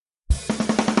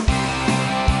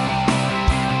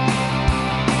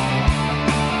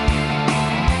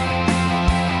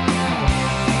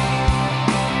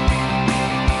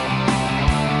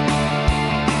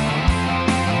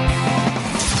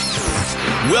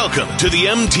Welcome to the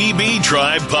MTB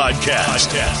Tribe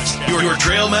Podcast, your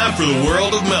trail map for the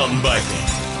world of mountain biking.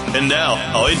 And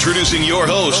now, introducing your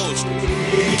host,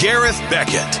 Gareth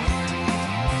Beckett.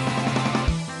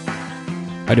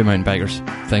 Howdy mountain bikers,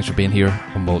 thanks for being here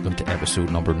and welcome to episode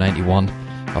number 91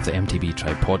 of the MTB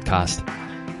Tribe Podcast.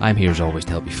 I'm here as always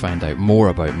to help you find out more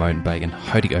about mountain biking,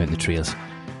 how to get out on the trails,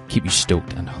 keep you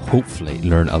stoked and hopefully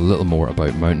learn a little more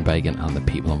about mountain biking and the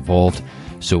people involved.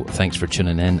 So thanks for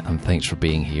tuning in and thanks for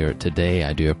being here today.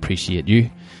 I do appreciate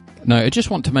you. Now I just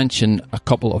want to mention a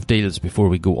couple of deals before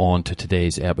we go on to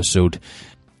today's episode.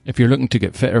 If you're looking to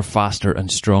get fitter, faster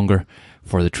and stronger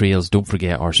for the trails, don't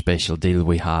forget our special deal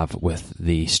we have with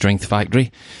the Strength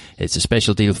Factory. It's a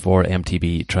special deal for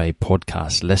MTB Tribe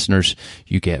podcast listeners.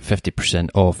 You get 50%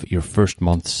 off your first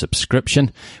month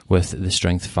subscription with the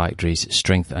Strength Factory's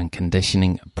Strength and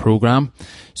Conditioning program.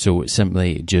 So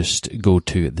simply just go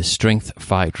to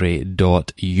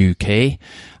thestrengthfactory.uk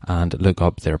and look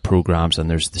up their programs, and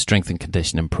there's the Strength and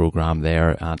Conditioning program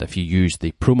there. And if you use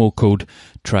the promo code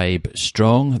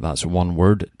TRIBESTRONG, that's one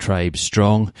word,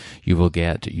 TRIBESTRONG, you will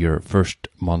get your first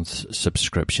month's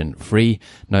subscription free.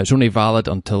 Now it's only valid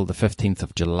until the 15th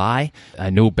of July. I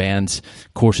know Ben's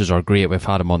courses are great. We've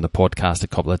had him on the podcast a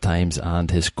couple of times and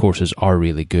his courses are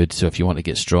really good. So if you want to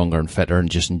get stronger and fitter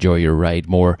and just enjoy your ride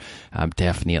more,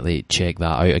 definitely check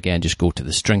that out. Again, just go to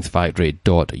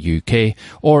thestrengthfactory.uk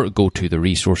or go to the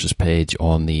resources page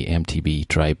on the MTB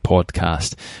Tribe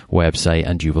podcast website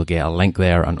and you will get a link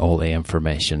there and all the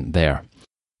information there.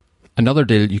 Another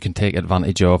deal you can take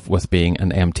advantage of with being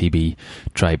an MTB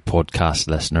Tribe podcast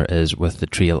listener is with the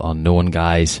Trail Unknown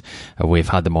guys. We've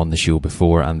had them on the show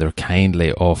before and they're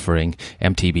kindly offering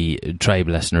MTB Tribe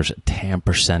listeners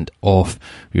 10% off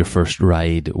your first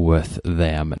ride with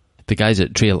them. The guys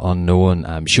at Trail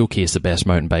Unknown showcase the best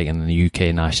mountain biking in the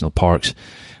UK national parks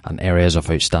and areas of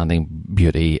outstanding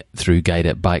beauty through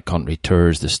guided backcountry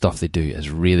tours. The stuff they do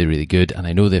is really, really good. And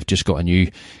I know they've just got a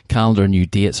new calendar, new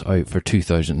dates out for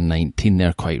 2019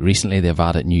 there quite recently. They've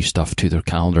added new stuff to their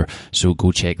calendar, so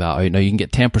go check that out. Now you can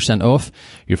get 10% off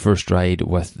your first ride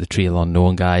with the Trail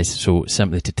Unknown guys. So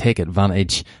simply to take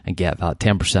advantage and get that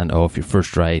 10% off your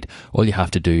first ride, all you have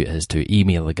to do is to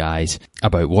email the guys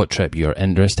about what trip you're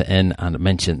interested in and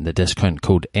mention the discount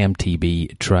code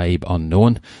MTB Tribe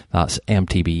Unknown. That's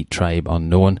MTB Tribe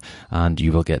Unknown, and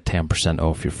you will get 10%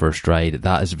 off your first ride.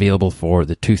 That is available for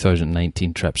the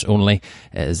 2019 trips only.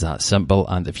 It is that simple.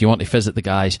 And if you want to visit the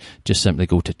guys, just simply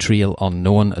go to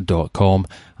trailunknown.com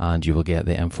and you will get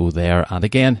the info there. And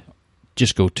again,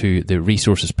 just go to the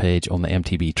resources page on the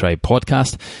MTB Tribe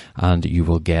podcast and you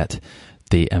will get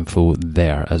the info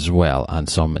there as well and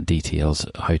some details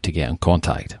how to get in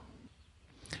contact.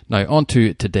 Now on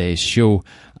to today's show,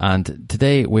 and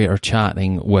today we are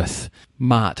chatting with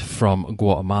Matt from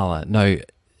Guatemala. Now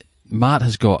Matt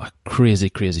has got a crazy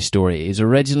story. He's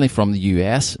originally from the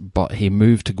US, but he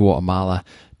moved to Guatemala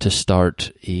to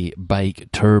start a bike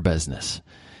tour business.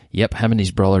 Yep, him and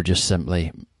his brother just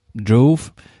simply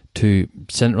drove to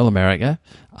Central America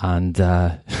and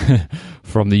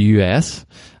from the US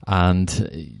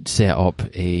and set up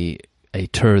a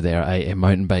tour there, a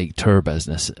mountain bike tour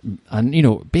business,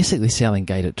 and basically selling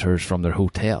guided tours from their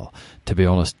hotel, to be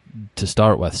honest, to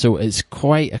start with. So it's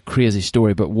quite a crazy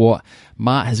story, but what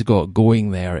Matt has got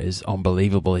going there is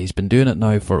unbelievable. He's been doing it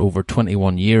now for over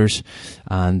 21 years,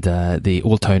 and the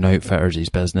Old Town Outfitters, his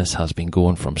business, has been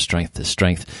going from strength to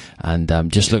strength, and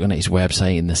just looking at his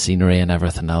website and the scenery and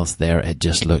everything else there, it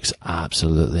just looks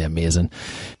absolutely amazing.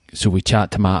 So we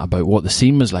chat to Matt about what the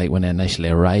scene was like when he initially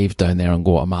arrived down there in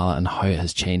Guatemala and how it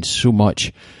has changed so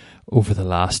much over the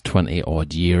last 20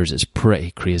 odd years. It's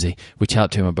pretty crazy. We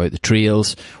chat to him about the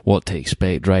trails, what to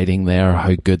expect riding there,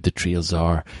 how good the trails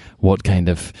are, what kind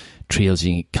of trails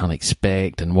you can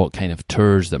expect and what kind of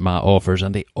tours that Matt offers.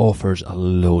 And he offers a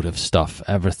load of stuff,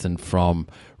 everything from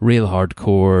real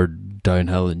hardcore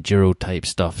downhill enduro type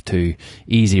stuff to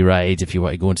easy rides if you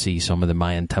want to go and see some of the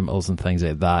Mayan temples and things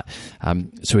like that.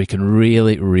 So he can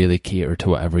really cater to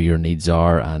whatever your needs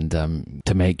are and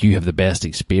to make you have the best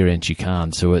experience you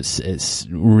can. So it's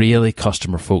really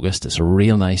customer focused. It's a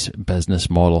real nice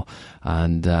business model,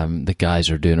 and the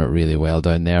guys are doing it really well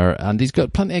down there. And he's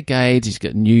got plenty of guides. He's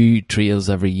got new trails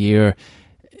every year.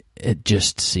 It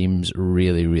just seems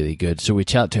really good. So we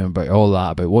chat to him about all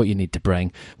that, about what you need to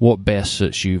bring, what best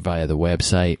suits you via the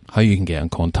website, how you can get in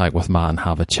contact with Matt and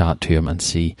have a chat to him and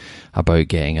see about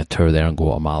getting a tour there in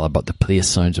Guatemala. But the place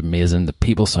sounds amazing, the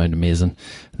people sound amazing,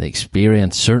 the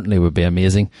experience certainly would be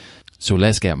amazing. So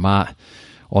let's get Matt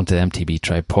onto the MTB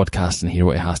Tribe podcast and hear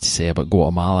what he has to say about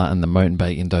Guatemala and the mountain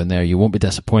biking down there. You won't be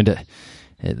disappointed.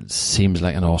 It seems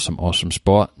like an awesome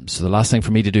spot. So the last thing for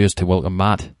me to do is to welcome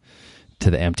Matt to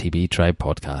the MTB Tribe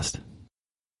podcast.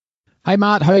 Hi,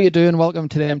 Matt. How are you doing? Welcome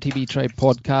to the MTB Tribe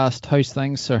podcast. How's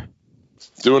things, sir?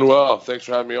 Doing well. Thanks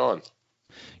for having me on.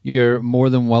 You're more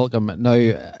than welcome. Now,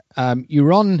 you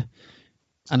run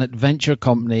an adventure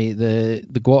company, the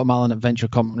Guatemalan adventure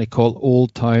company called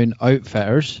Old Town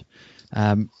Outfitters,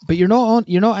 but you're not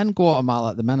in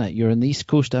Guatemala at the minute. You're in the East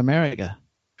Coast of America.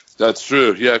 That's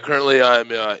true. Yeah, currently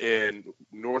I'm in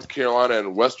North Carolina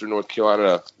and Western North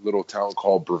Carolina, a little town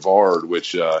called Brevard,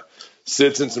 which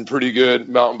sits in some pretty good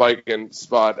mountain biking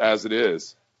spot as it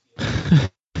is.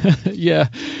 Yeah,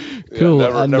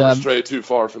 cool. Never stray too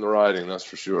far from the riding, that's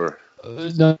for sure.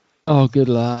 No. Oh, good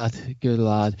lad.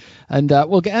 And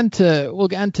we'll get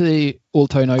into the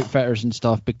Old Town Outfitters and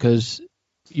stuff, because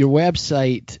your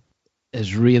website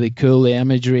is really cool. The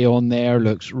imagery on there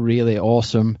looks really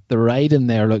awesome. The riding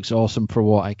there looks awesome for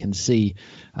what I can see,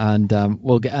 and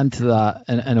we'll get into that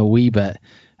in a wee bit,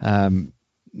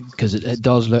 because it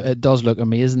does look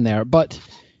amazing there. But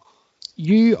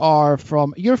you're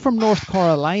from North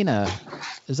Carolina,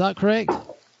 is that correct?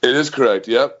 It is correct.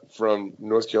 Yep. From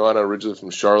North Carolina, originally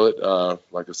from Charlotte.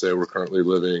 Like I say, we're currently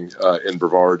living in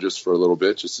Brevard just for a little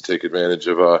bit, just to take advantage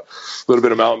of a little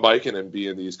bit of mountain biking and be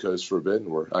in the East Coast for a bit. And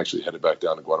we're actually headed back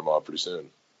down to Guatemala pretty soon.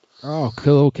 Oh,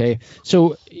 cool. Okay.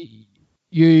 So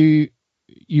you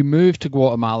moved to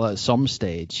Guatemala at some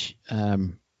stage.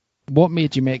 What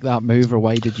made you make that move, or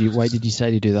why did you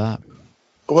decide to do that?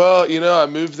 Well, I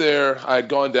moved there. I had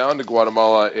gone down to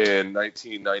Guatemala in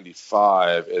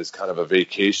 1995 as kind of a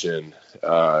vacation.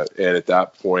 And at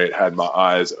that point had my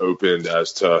eyes opened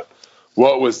as to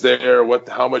what was there,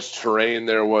 how much terrain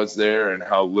there was there, and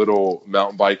how little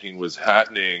mountain biking was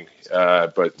happening.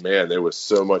 But man, there was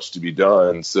so much to be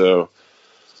done. So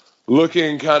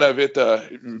looking kind of at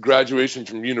the graduation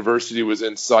from university was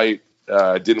in sight.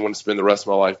 I didn't want to spend the rest of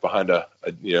my life behind a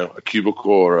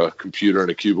cubicle or a computer in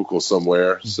a cubicle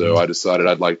somewhere. Mm-hmm. So I decided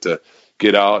I'd like to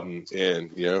get out and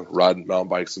ride mountain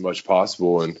bikes as much as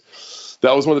possible. And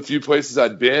that was one of the few places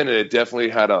I'd been, and it definitely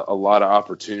had a lot of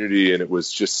opportunity. And it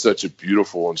was just such a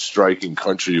beautiful and striking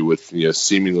country with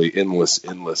seemingly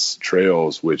endless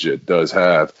trails, which it does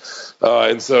have.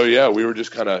 And so we were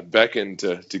just kind of beckoned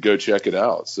to go check it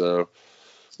out. So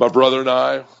my brother and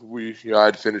I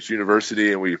I'd finished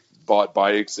university, and we bought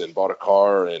bikes and bought a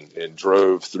car and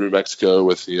drove through Mexico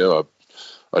with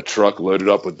a truck loaded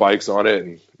up with bikes on it,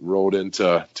 and rolled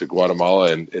into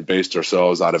Guatemala and based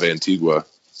ourselves out of Antigua.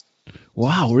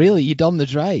 Wow, really? You done the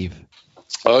drive?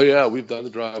 Oh yeah, we've done the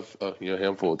drive a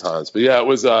handful of times. But yeah, it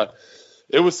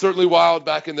was certainly wild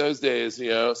back in those days.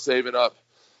 Saving up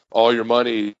all your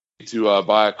money to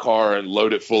buy a car and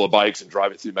load it full of bikes and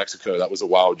drive it through Mexico. That was a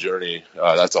wild journey.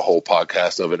 That's a whole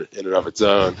podcast of it in and of its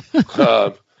own.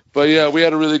 But yeah, we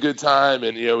had a really good time,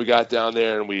 and we got down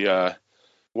there, and we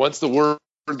once the word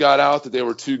got out that there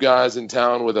were two guys in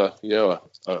town with a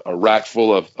rack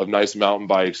full of nice mountain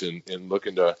bikes and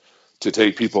looking to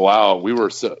take people out, we were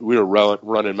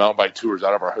running mountain bike tours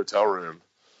out of our hotel room.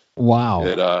 Wow.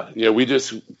 And we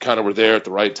just kind of were there at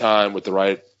the right time with the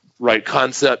right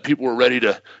concept. People were ready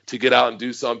to get out and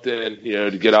do something, and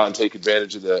to get out and take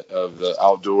advantage of the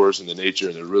outdoors and the nature.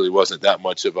 And there really wasn't that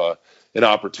much of an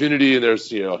opportunity. And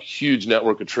there's a huge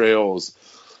network of trails.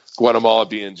 Guatemala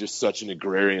being just such an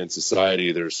agrarian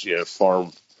society, there's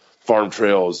farm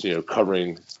trails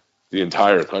covering the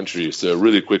entire country. So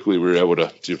really quickly we were able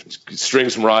to string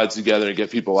some rides together and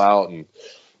get people out, and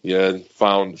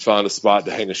found a spot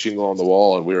to hang a shingle on the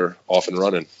wall, and we were off and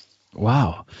running.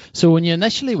 Wow. So when you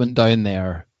initially went down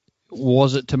there,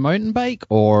 was it to mountain bike,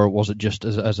 or was it just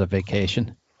as a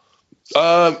vacation?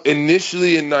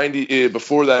 Initially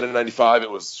before that in 95,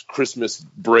 it was Christmas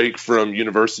break from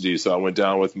university. So I went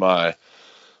down with my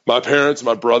parents.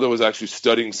 My brother was actually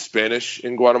studying Spanish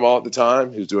in Guatemala at the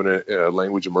time. He was doing a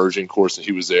language immersion course, and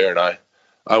he was there. And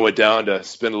I went down to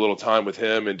spend a little time with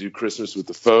him and do Christmas with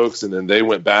the folks. And then they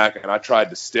went back, and I tried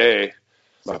to stay.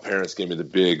 My parents gave me the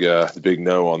big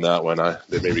no on that one.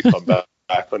 They made me come back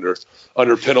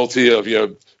under penalty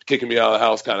of kicking me out of the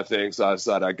house kind of thing. So I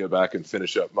decided I'd go back and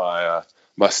finish up my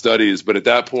studies. But at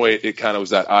that point, it kind of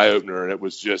was that eye opener, and it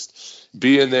was just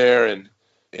being there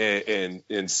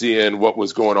and seeing what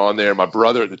was going on there. My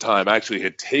brother at the time actually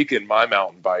had taken my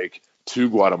mountain bike to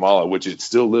Guatemala, which it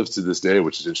still lives to this day,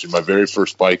 which is interesting. My very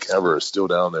first bike ever is still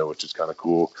down there, which is kind of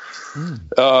cool. And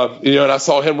I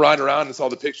saw him riding around and saw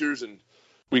the pictures, and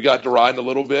we got to riding a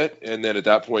little bit. And then at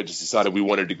that point just decided we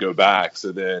wanted to go back.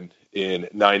 So then in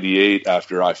 98,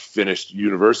 after I finished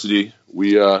university,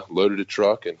 we loaded a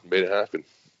truck and made it happen.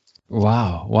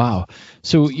 Wow.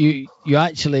 So you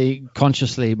actually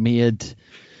consciously made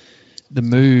the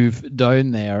move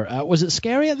down there. Was it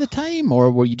scary at the time,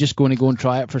 or were you just going to go and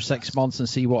try it for 6 months and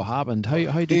see what happened? How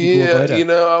did you go about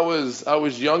it? I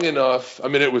was young enough. I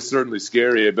mean, it was certainly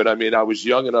scary, but I mean, I was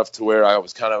young enough to where I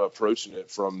was kind of approaching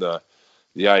it from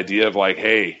the idea of like,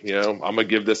 hey, I'm gonna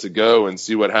give this a go and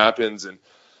see what happens. And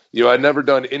I'd never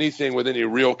done anything with any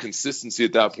real consistency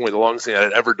at that point. The longest thing I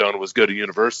had ever done was go to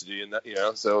university, and that,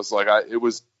 so it's like it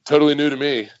was totally new to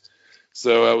me.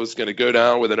 So I was going to go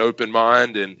down with an open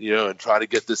mind and and try to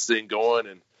get this thing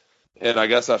going. And I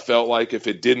guess I felt like if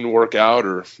it didn't work out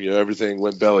or everything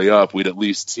went belly up, we'd at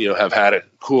least have had a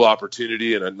cool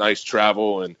opportunity and a nice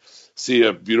travel and see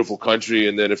a beautiful country.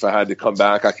 And then if I had to come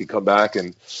back, I could come back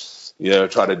and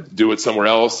try to do it somewhere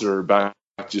else or back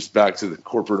to the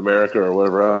corporate America or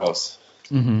whatever else.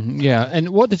 Mm-hmm. Yeah. And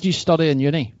what did you study in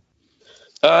uni?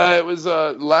 It was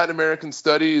Latin American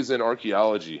studies and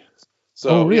archaeology.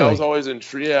 So really? I was always in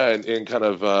kind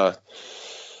of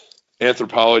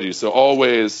anthropology. So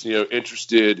always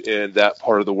interested in that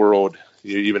part of the world,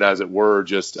 even as it were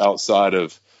just outside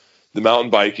of the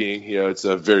mountain biking. It's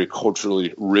a very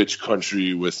culturally rich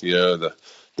country with the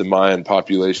Mayan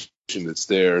population that's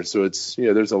there. So it's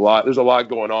there's a lot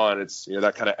going on. It's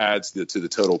that kind of adds to the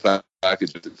total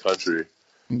package of the country.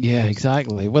 Yeah,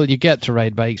 exactly. Well, you get to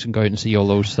ride bikes and go out and see all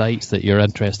those sites that you're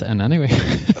interested in anyway.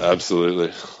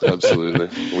 Absolutely.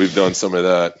 We've done some of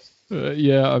that.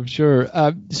 Yeah, I'm sure.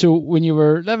 So when you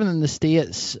were living in the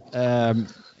States,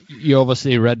 you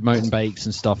obviously ride mountain bikes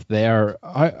and stuff there.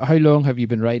 How long have you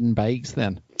been riding bikes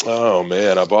then? Oh,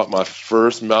 man, I bought my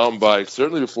first mountain bike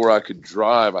certainly before I could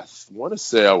drive. I want to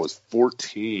say I was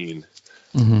 14,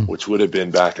 which would have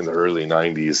been back in the early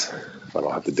 90s. I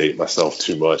don't have to date myself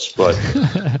too much, but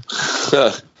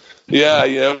yeah,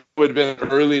 it would have been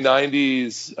early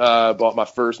 90s. Bought my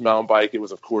first mountain bike. It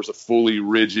was, of course, a fully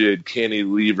rigid,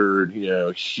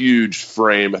 cantilevered, huge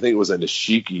frame. I think it was a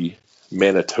Nishiki,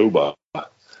 Manitoba,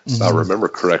 if I remember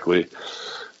correctly.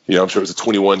 I'm sure it was a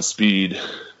 21-speed,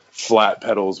 flat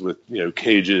pedals with,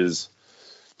 cages,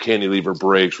 cantilever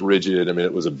brakes, rigid. I mean,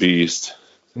 it was a beast.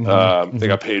 I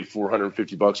think I paid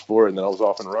 $450 for it, and then I was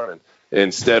off and running.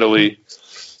 And steadily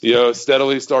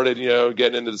started,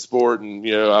 getting into the sport. And,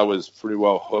 I was pretty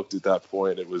well hooked at that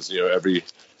point. It was,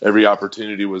 every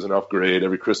opportunity was an upgrade.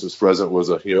 Every Christmas present was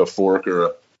a fork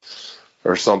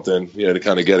or something, to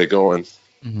kind of get it going.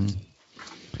 Mm-hmm.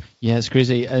 Yeah, it's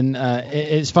crazy. And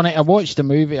it's funny. I watched a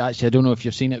movie, actually. I don't know if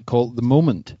you've seen it, called The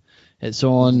Moment. It's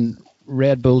on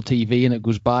Red Bull TV, and it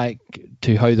goes back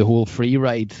to how the whole free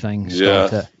ride thing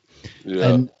started. Yeah.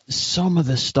 And some of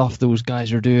the stuff those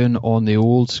guys are doing on the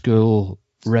old school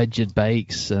rigid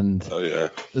bikes and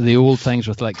the old things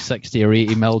with like 60 or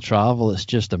 80 mil travel, it's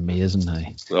just amazing.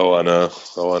 Hey? Oh, I know.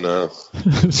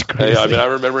 It's crazy. Hey, I mean, I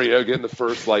remember getting the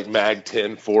first like Mag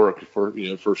 10 fork for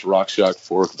first RockShox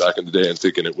fork back in the day and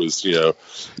thinking it was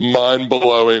mind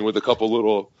blowing with a couple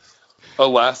little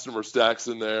elastomer stacks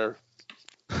in there.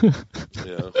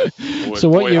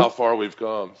 Boy, how far we've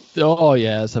come. Oh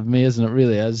yeah, it's amazing. It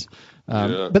really is.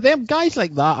 But then guys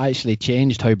like that actually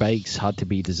changed how bikes had to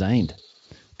be designed,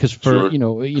 because for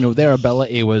their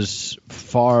ability was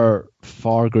far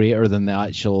greater than the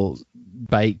actual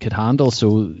bike could handle.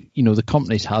 So the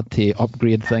companies had to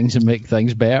upgrade things and make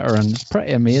things better, and it's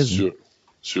pretty amazing.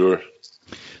 Sure.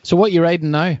 So what are you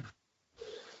riding now?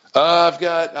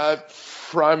 I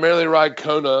primarily ride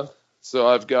Kona. So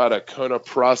I've got a Kona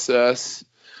Process,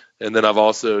 and then I've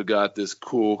also got this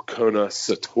cool Kona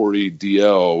Satori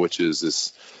DL, which is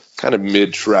this kind of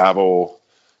mid-travel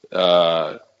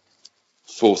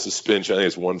full suspension. I think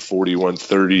it's 140,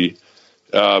 130,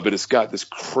 but it's got this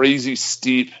crazy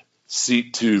steep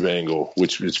seat tube angle,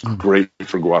 which is great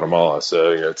for Guatemala.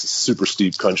 So it's a super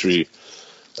steep country.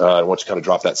 Once you kind of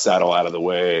drop that saddle out of the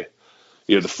way,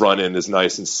 the front end is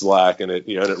nice and slack, and it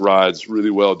it rides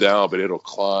really well down, but it'll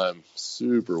climb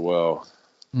super well.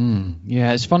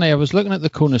 Yeah, it's funny. I was looking at the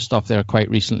Kona stuff there quite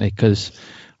recently because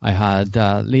I had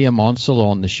Leah Monsell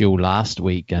on the show last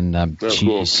week, and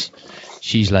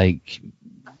she's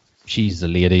the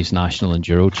ladies' national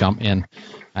enduro champion,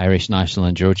 Irish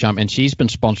national enduro champion. She's been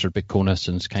sponsored by Kona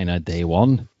since kind of day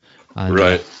one. And,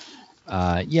 right.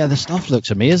 The stuff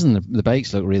looks amazing. The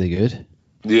bikes look really good.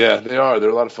 Yeah, they are. They're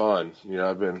a lot of fun.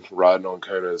 I've been riding on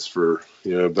Konas for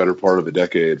a better part of a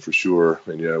decade for sure.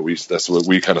 And that's what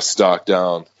we kind of stock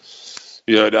down,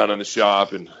 down in the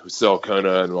shop, and we sell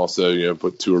Kona, and also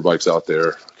put tour bikes out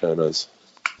there, Konas.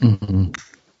 Mm-hmm.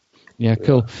 Yeah,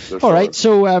 cool. All right,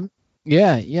 so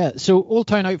so Old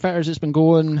Town Outfitters, it's been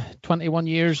going 21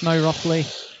 years now, roughly.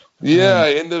 Yeah,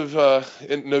 end of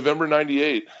in November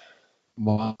 '98.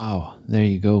 Wow, there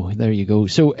you go, there you go.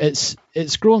 So it's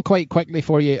grown quite quickly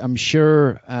for you, I'm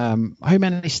sure. How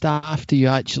many staff do you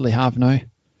actually have now?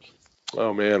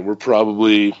 Oh man, we're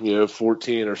probably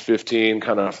 14 or 15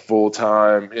 kind of full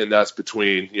time, and that's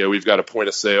between we've got a point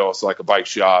of sale, so like a bike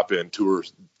shop and tour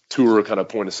kind of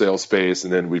point of sale space,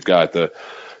 and then we've got the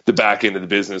back end of the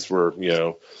business where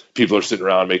people are sitting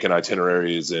around making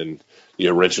itineraries and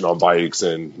wrenching on bikes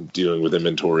and dealing with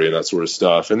inventory and that sort of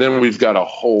stuff, and then we've got a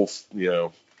whole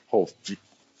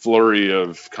flurry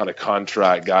of kind of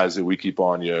contract guys that we keep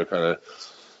on kind of.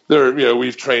 They're,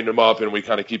 we've trained them up and we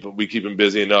kind of keep them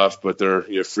busy enough, but they're,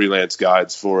 freelance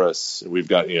guides for us. We've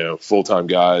got, full-time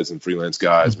guys and freelance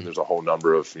guys. And there's a whole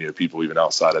number of, people even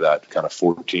outside of that kind of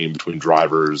 14 between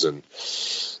drivers and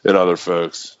other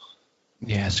folks.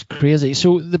 Yeah, it's crazy.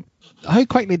 So how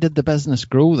quickly did the business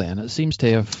grow then? It seems to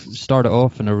have started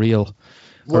off in a real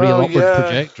upward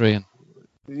trajectory.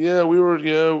 Yeah, we were,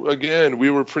 again, we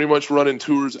were pretty much running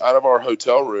tours out of our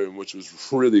hotel room, which was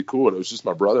really cool. And it was just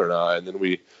my brother and I. And then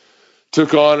we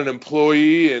took on an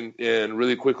employee and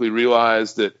really quickly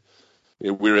realized that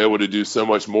we were able to do so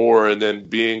much more. And then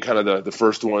being kind of the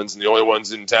first ones and the only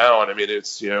ones in town, I mean,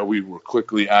 it's, we were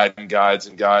quickly adding guides.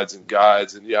 And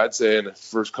yeah, I'd say in the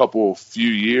first few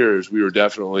years, we were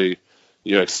definitely,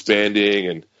 expanding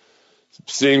and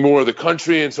seeing more of the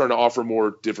country and starting to offer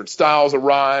more different styles of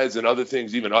rides and other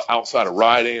things, even outside of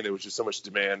riding. And there was just so much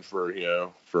demand for,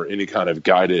 for any kind of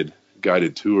guided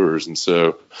tours. And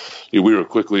so we were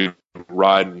quickly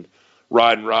riding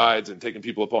rides and taking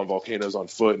people up on volcanoes on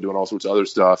foot and doing all sorts of other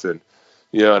stuff. And,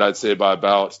 and I'd say by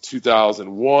about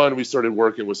 2001, we started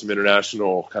working with some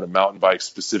international kind of mountain bike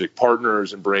specific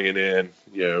partners and bringing in,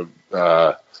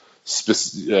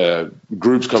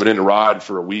 groups coming in to ride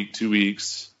for a week, 2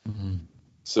 weeks. Mm-hmm.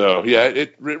 So yeah,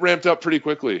 it ramped up pretty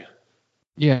quickly.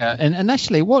 Yeah, and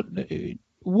initially, what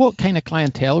kind of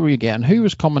clientele were you getting? Who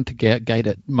was coming to get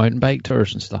guided mountain bike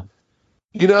tours and stuff?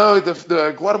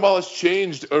 The Guatemala's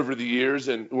changed over the years,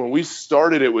 and when we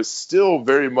started, it was still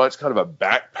very much kind of a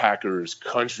backpackers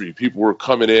country. People were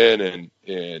coming in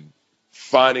and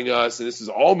finding us, and this is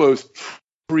almost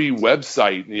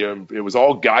pre-website. It was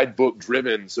all guidebook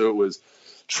driven, so it was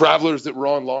travelers that were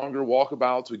on longer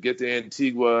walkabouts would get to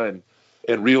Antigua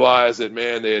and realize that,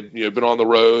 man, they had been on the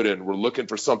road and were looking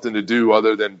for something to do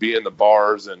other than be in the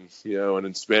bars and and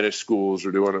in Spanish schools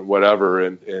or doing whatever,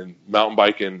 and mountain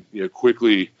biking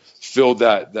quickly filled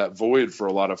that void for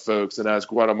a lot of folks. And as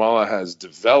Guatemala has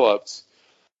developed,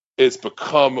 it's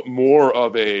become more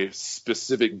of a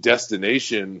specific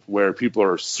destination where people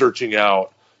are searching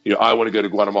out. I want to go to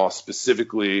Guatemala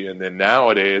specifically, and then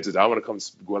nowadays I want to come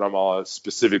to Guatemala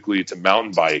specifically to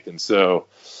mountain bike. And so,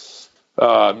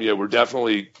 we're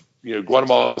definitely,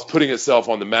 Guatemala is putting itself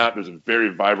on the map. There's a very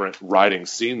vibrant riding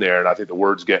scene there, and I think the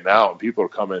word's getting out, and people are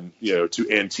coming, to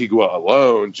Antigua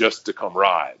alone just to come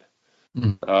ride.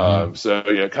 Mm-hmm. So,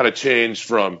 it kind of changed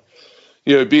from,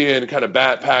 being kind of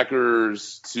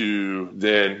backpackers to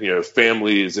then,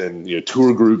 families and,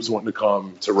 tour groups wanting to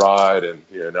come to ride, and,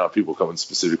 now people coming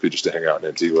specifically just to hang out in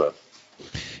Antigua.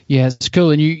 Yeah, it's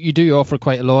cool. And you do offer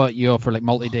quite a lot. You offer like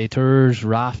multi-day tours,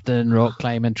 rafting, rock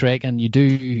climbing, trekking. You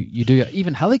do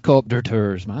even helicopter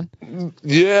tours, man.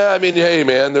 Yeah, I mean, hey,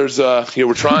 man, there's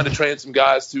we're trying to train some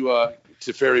guys to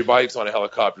ferry bikes on a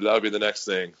helicopter. That'll be the next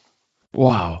thing.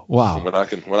 Wow. When I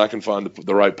can find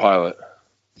the right pilot.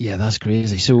 Yeah, that's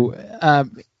crazy. So,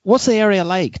 what's the area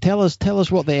like? Tell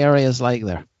us what the area is like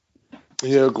there.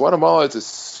 Guatemala is a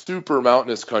super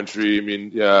mountainous country. I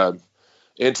mean,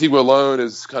 Antigua alone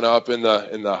is kind of up in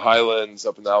the highlands,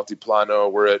 up in the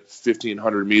Altiplano. We're at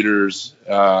 1,500 meters,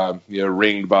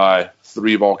 ringed by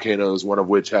 3 volcanoes, one of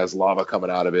which has lava coming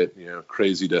out of it.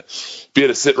 Crazy to be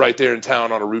able to sit right there in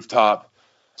town on a rooftop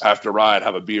after a ride,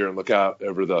 have a beer, and look out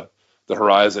over the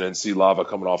horizon and see lava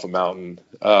coming off a mountain.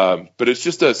 But it's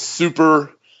just a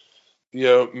super,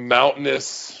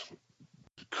 mountainous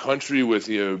country with,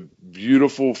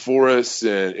 beautiful forests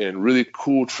and really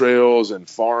cool trails and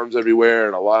farms everywhere,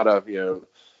 and a lot of,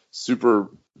 super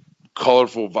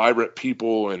colorful, vibrant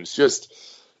people. And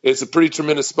it's a pretty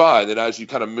tremendous spot. And as you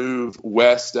kind of move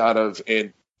west out of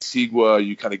Antigua,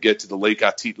 you kind of get to the Lake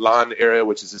Atitlan area,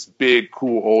 which is this big,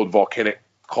 cool, old volcanic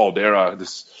caldera.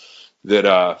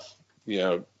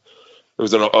 It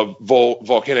was a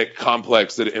volcanic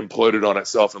complex that imploded on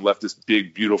itself and left this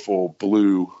big, beautiful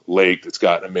blue lake that's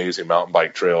got amazing mountain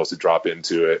bike trails that drop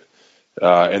into it.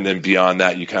 And then beyond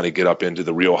that, you kind of get up into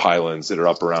the real highlands that are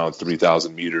up around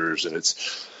 3,000 meters. And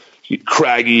it's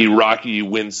craggy, rocky,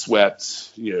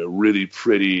 windswept, really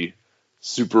pretty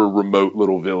super remote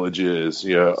little villages,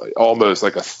 almost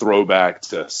like a throwback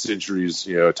to centuries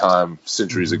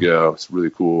ago. It's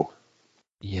really cool.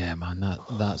 Yeah, man,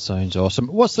 that sounds awesome.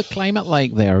 What's the climate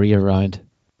like there year round?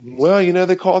 Well,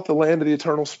 they call it the land of the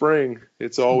eternal spring.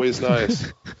 It's always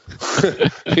nice.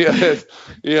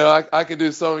 I can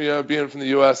do some, being from the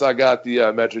U.S., I got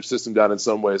the metric system down in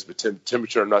some ways, but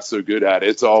temperature I'm not so good at.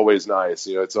 It's always nice.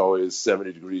 It's always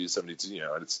 70 degrees, 72,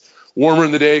 and it's warmer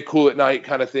in the day, cool at night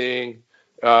kind of thing.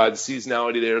 The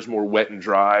seasonality there is more wet and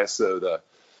dry. So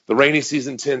the rainy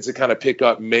season tends to kind of pick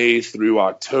up May through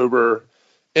October.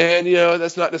 And,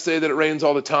 that's not to say that it rains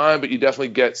all the time, but you definitely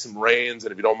get some rains.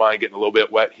 And if you don't mind getting a little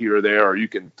bit wet here or there, or you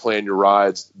can plan your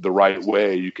rides the right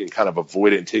way, you can kind of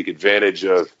avoid it and take advantage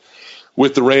of,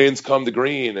 with the rains come the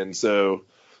green. And so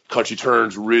country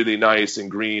turns really nice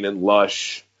and green and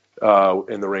lush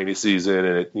in the rainy season,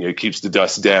 and it keeps the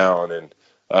dust down. And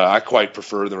I quite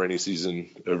prefer the rainy season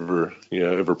over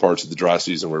parts of the dry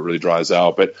season where it really dries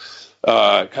out. But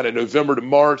kind of November to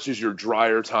March is your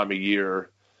drier time of year.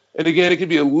 And again, it can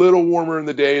be a little warmer in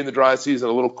the day in the dry season,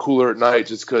 a little cooler at night,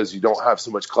 just because you don't have so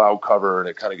much cloud cover, and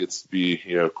it kind of gets to be,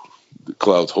 the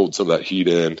clouds hold some of that heat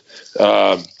in.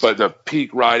 But the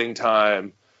peak riding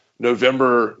time,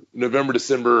 November,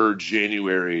 December,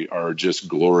 January are just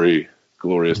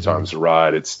glorious times to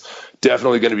ride. It's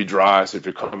definitely going to be dry. So if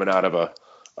you're coming out of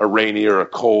a rainy or a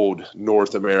cold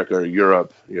North America or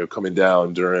Europe, coming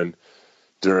down during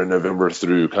November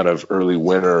through kind of early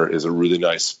winter is a really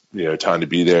nice, time to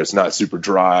be there. It's not super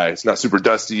dry. It's not super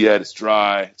dusty yet. It's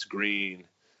dry. It's green.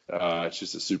 It's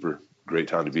just a super great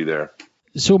time to be there.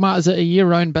 So, Matt, is it a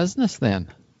year-round business then?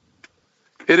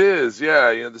 It is,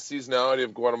 yeah. The seasonality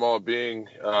of Guatemala being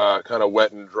kind of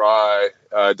wet and dry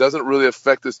doesn't really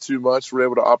affect us too much. We're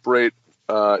able to operate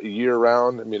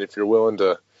year-round. I mean, if you're willing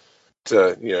to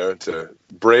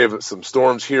brave some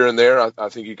storms here and there, I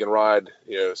think you can ride,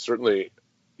 certainly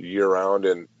year-round.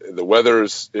 And the weather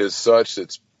is such,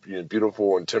 it's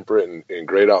beautiful and temperate and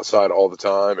great outside all the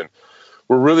time. And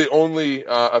we're really only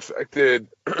affected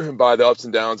by the ups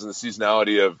and downs and the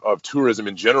seasonality of tourism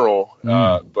in general.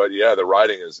 But yeah, the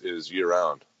riding is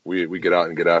year-round. We get out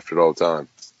and get after it all the time.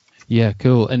 Yeah,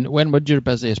 cool. And when would your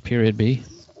busiest period be?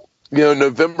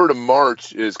 November to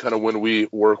March is kind of when we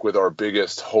work with our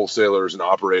biggest wholesalers and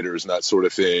operators and that sort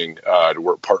of thing to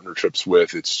work partner trips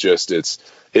with. It's just, it's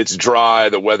dry.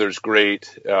 The weather's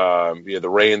great. The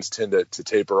rains tend to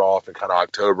taper off in kind of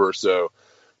October. So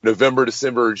November,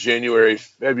 December, January,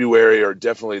 February are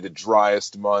definitely the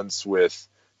driest months with,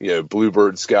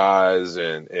 bluebird skies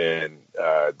and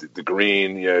the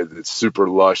green, it's super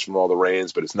lush from all the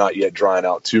rains, but it's not yet drying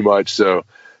out too much. So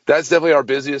that's definitely our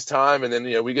busiest time. And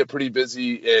then, we get pretty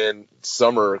busy in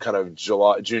summer, kind of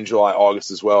June, July, August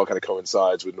as well, kind of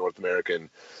coincides with North American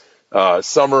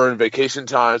summer and vacation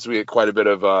times. We get quite a bit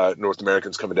of North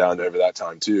Americans coming down over that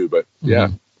time too. But yeah.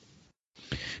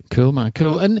 Cool, man.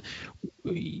 Cool. And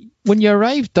when you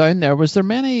arrived down there, was there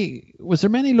many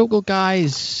local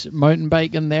guys mountain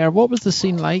biking there? What was the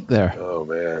scene like there? Oh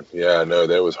man. Yeah, no,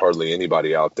 there was hardly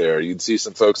anybody out there. You'd see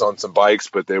some folks on some bikes,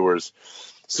 but there was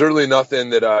certainly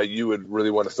nothing that you would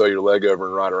really want to throw your leg over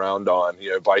and ride around on.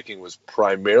 Biking was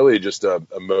primarily just a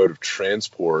mode of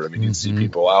transport. I mean, you'd see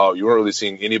people out. You weren't really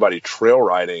seeing anybody trail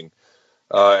riding.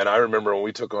 And I remember when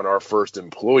we took on our first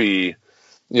employee,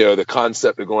 the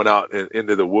concept of going out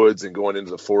into the woods and going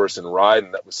into the forest and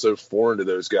riding, that was so foreign to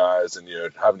those guys. And,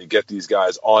 having to get these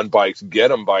guys on bikes, get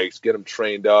them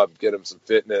trained up, get them some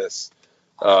fitness.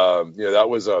 That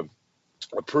was a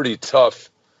pretty tough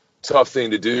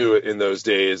thing to do in those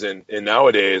days. And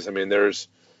nowadays, I mean, there's,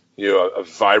 a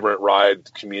vibrant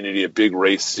ride community, a big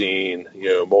race scene,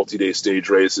 multi-day stage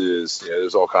races.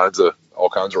 There's all kinds of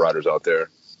riders out there.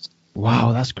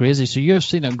 Wow, that's crazy. So you've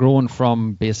seen it growing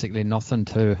from basically nothing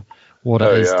to what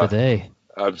it is today.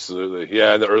 Absolutely.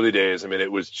 Yeah. In the early days, I mean, it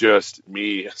was just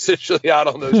me essentially out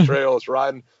on those trails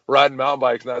riding mountain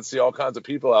bikes, and I'd see all kinds of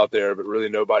people out there, but really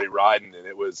nobody riding. And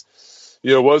it was,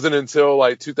 it wasn't until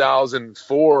like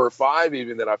 2004 or 5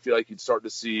 even that I feel like you'd start to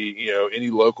see, any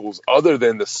locals other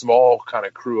than the small kind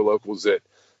of crew of locals that,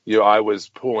 I was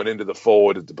pulling into the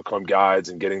fold to become guides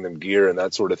and getting them gear and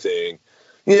that sort of thing.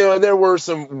 And there were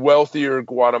some wealthier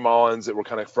Guatemalans that were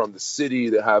kind of from the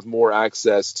city that have more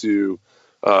access to,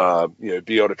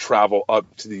 be able to travel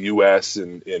up to the U.S.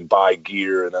 and buy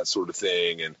gear and that sort of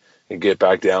thing and get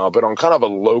back down. But on kind of a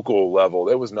local level,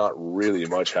 there was not really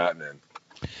much happening.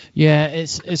 Yeah,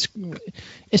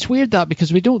 it's weird that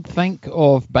because we don't think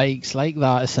of bikes like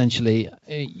that essentially,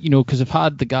 because I've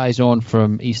had the guys on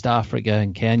from East Africa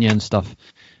and Kenya and stuff,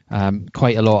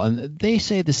 quite a lot. And they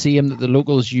say the same, that the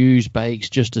locals use bikes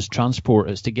just as transport.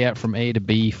 It's to get from A to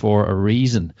B for a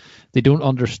reason. They don't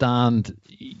understand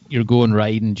you're going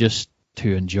riding just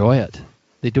to enjoy it.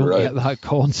 They don't get that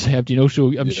concept,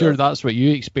 so I'm sure that's what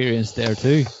you experienced there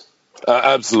too.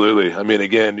 Absolutely. I mean,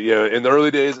 again, in the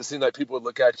early days, it seemed like people would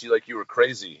look at you like you were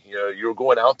crazy. You were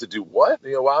going out to do what?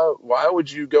 Why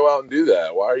would you go out and do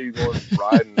that? Why are you going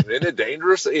riding? Isn't it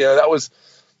dangerous?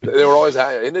 They were always,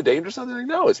 isn't it dangerous out there? Like,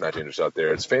 no, it's not dangerous out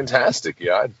there. It's fantastic.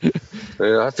 Yeah.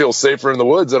 I feel safer in the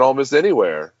woods than almost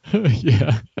anywhere.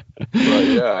 Yeah. But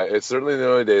yeah, it's certainly in the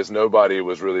early days, nobody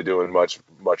was really doing much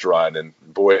riding.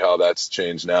 And boy, how that's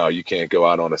changed now. You can't go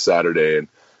out on a Saturday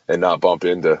and not bump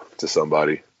into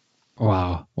somebody.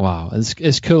 Wow.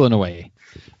 It's cool in a way.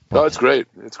 No, it's great.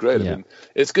 It's great. Yeah. I mean,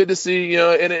 it's good to see,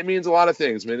 and it means a lot of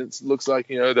things. I mean, it looks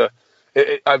like,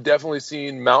 I've definitely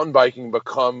seen mountain biking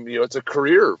become, it's a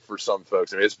career for some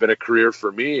folks. I mean, it's been a career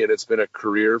for me, and it's been a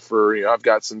career for, I've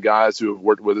got some guys who have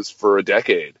worked with us for a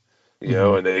decade,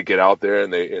 and they get out there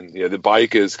and the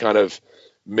bike has kind of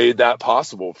made that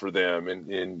possible for them.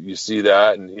 And you see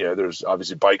that, and, there's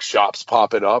obviously bike shops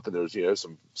popping up, and there's,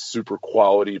 some super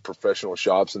quality professional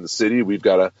shops in the city. We've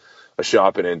got a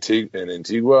shop in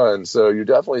Antigua. And so you're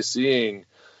definitely seeing,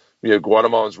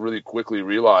 Guatemalans really quickly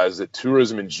realize that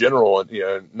tourism in general,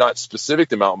 not specific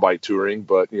to mountain bike touring,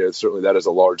 but, certainly that is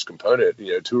a large component.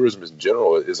 Tourism in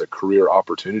general is a career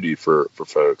opportunity for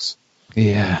folks.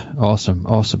 Yeah, awesome.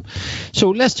 So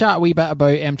let's chat a wee bit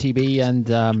about MTB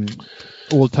and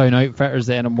Old Town Outfitters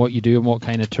then, and what you do and what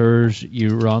kind of tours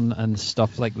you run and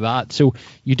stuff like that. So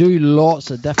you do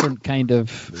lots of different kind of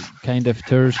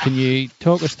tours. Can you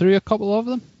talk us through a couple of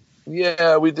them?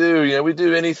 Yeah, we do. We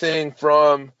do anything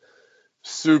from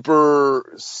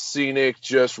super scenic,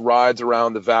 just rides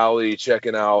around the valley,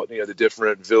 checking out, the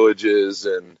different villages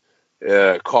and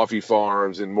coffee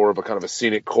farms, and more of a kind of a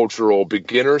scenic cultural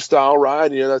beginner style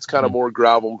ride. That's kind of more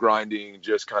gravel grinding,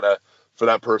 just kind of for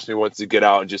that person who wants to get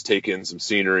out and just take in some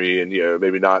scenery, and,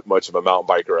 maybe not much of a mountain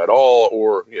biker at all,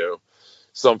 or,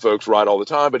 some folks ride all the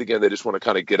time, but again, they just want to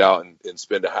kind of get out and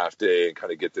spend a half day and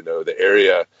kind of get to know the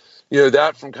area.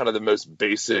 That from kind of the most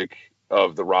basic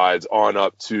of the rides on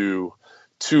up to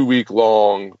 2-week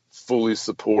long, fully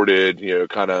supported,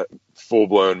 kind of full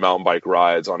blown mountain bike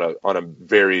rides on a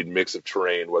varied mix of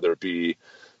terrain, whether it be,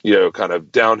 kind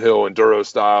of downhill enduro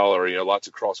style, or, lots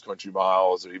of cross country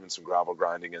miles, or even some gravel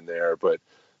grinding in there. But,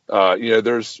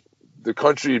 there's the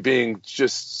country being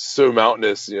just so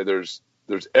mountainous,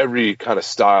 there's every kind of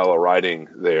style of riding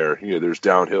there. There's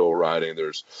downhill riding,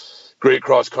 there's great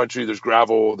cross country, there's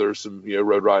gravel, there's some,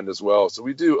 road riding as well. So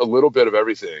we do a little bit of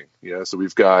everything, so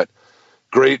we've got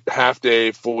great half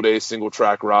day, full day, single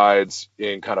track rides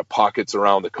in kind of pockets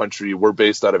around the country. We're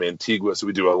based out of Antigua, so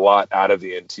we do a lot out of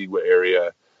the Antigua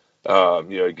area.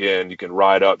 Again, you can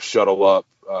ride up, shuttle up,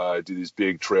 do these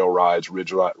big trail rides,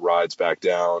 ridge rides back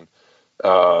down.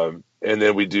 And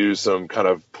then we do some kind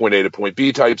of point A to point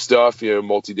B type stuff,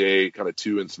 multi-day kind of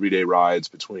 2 and 3 day rides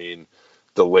between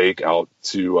the lake out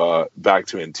to back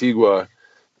to Antigua.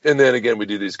 And then again, we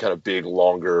do these kind of big,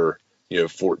 longer,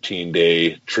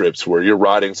 14-day trips where you're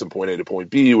riding some point A to point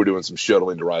B. We're doing some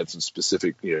shuttling to ride some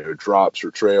specific, drops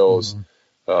or trails.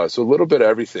 So a little bit of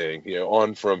everything,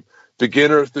 on from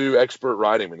beginner through expert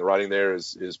riding. I mean, the riding there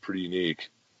is pretty unique.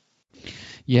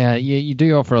 Yeah, you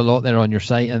do offer a lot there on your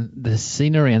site, and the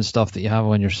scenery and stuff that you have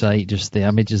on your site, just the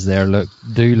images there look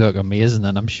amazing,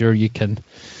 and I'm sure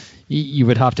you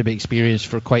would have to be experienced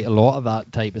for quite a lot of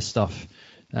that type of stuff.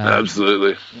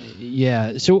 Absolutely.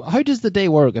 Yeah. So how does the day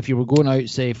work? If you were going out,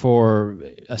 say, for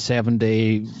a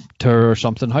 7-day tour or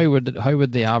something, how would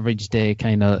the average day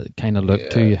kind of look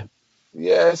to you?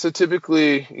 Yeah. So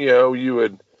typically,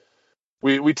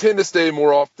 we tend to stay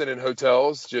more often in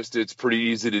hotels. Just it's pretty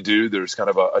easy to do. There's kind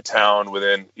of a town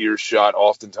within earshot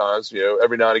oftentimes.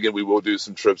 Every now and again we will do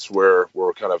some trips where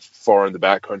we're kind of far in the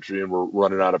backcountry and we're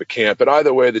running out of a camp. But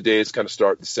either way, the days kind of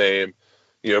start the same.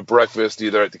 Breakfast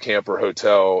either at the camp or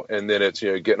hotel, and then it's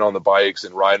getting on the bikes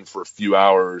and riding for a few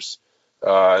hours.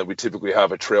 We typically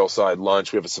have a trailside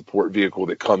lunch. We have a support vehicle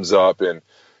that comes up, and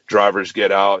drivers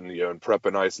get out and prep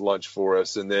a nice lunch for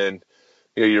us, and then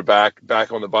you're back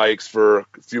on the bikes for a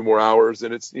few more hours,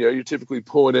 and it's you're typically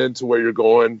pulling into where you're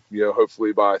going,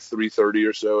 hopefully by 3:30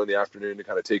 or so in the afternoon to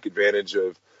kind of take advantage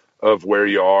of where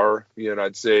you are. And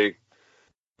I'd say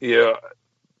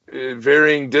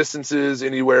varying distances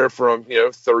anywhere from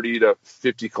 30 to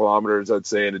 50 kilometers, I'd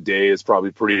say, in a day is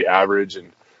probably pretty average.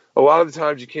 And a lot of the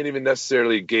times you can't even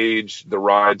necessarily gauge the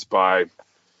rides by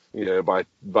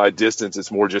distance.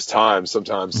 It's more just time.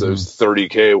 Sometimes those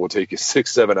 30K will take you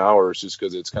 6-7 hours just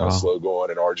because it's kind of slow going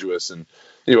and arduous. And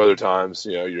other times,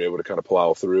 you're able to kind of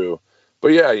plow through. But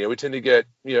yeah, we tend to get,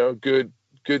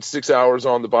 good 6 hours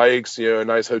on the bikes, a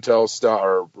nice hotel stop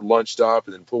or lunch stop,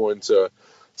 and then pull into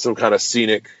some kind of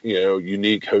scenic,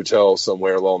 unique hotel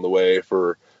somewhere along the way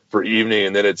for evening.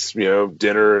 And then it's,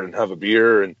 dinner and have a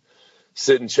beer and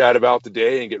sit and chat about the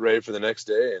day and get ready for the next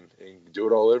day and do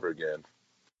it all over again.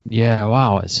 Yeah,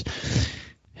 wow,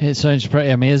 it sounds pretty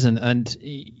amazing. And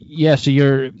yeah, so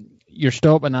you're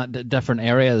stopping at different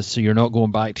areas, so you're not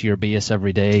going back to your base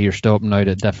every day. You're stopping out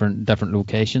at different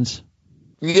locations.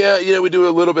 Yeah, we do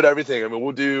a little bit of everything. I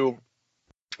mean,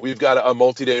 we've got a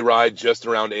multi-day ride just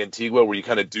around Antigua where you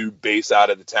kind of do base out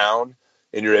of the town,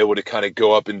 and you're able to kind of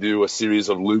go up and do a series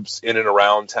of loops in and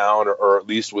around town, or at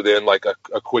least within like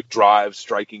a quick drive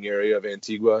striking area of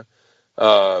Antigua.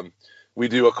 We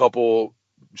do a couple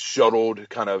shuttled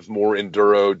kind of more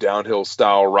enduro downhill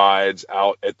style rides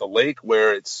out at the lake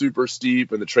where it's super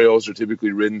steep and the trails are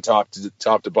typically ridden top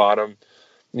to bottom.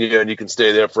 And you can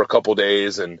stay there for a couple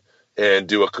days and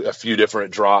do a few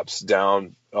different drops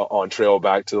down on trail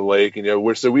back to the lake. And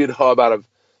we'd hub out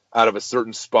of a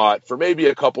certain spot for maybe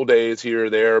a couple days here or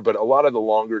there, but a lot of the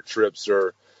longer trips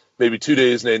are maybe 2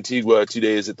 days in Antigua, 2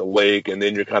 days at the lake, and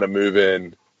then you're kind of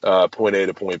moving point A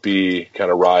to point B,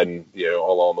 kind of riding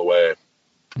all along the way.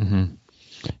 Mm-hmm.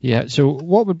 Yeah. So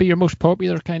what would be your most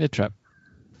popular kind of trip?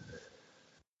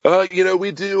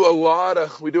 We do a lot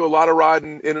of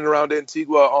riding in and around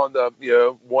Antigua on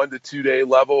the 1 to 2 day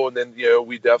level, and then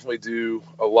we definitely do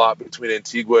a lot between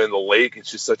Antigua and the lake.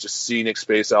 It's just such a scenic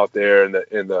space out there, and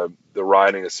the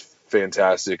riding is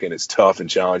fantastic, and it's tough and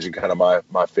challenging. Kind of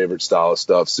my favorite style of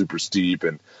stuff, super steep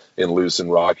and loose and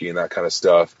rocky and that kind of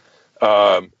stuff.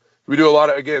 We do a lot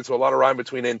of riding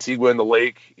between Antigua and the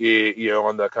lake,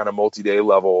 on the kind of multi-day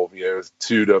level,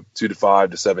 2 to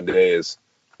 5 to 7 days.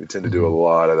 We tend to do a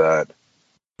lot of that.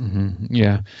 Mm-hmm.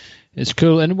 Yeah, it's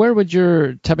cool. And where would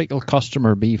your typical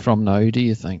customer be from now, do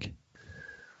you think?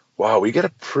 Wow, we get a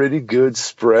pretty good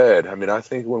spread. I mean, I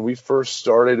think when we first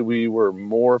started, we were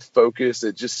more focused.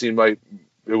 It just seemed like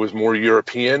it was more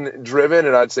European driven.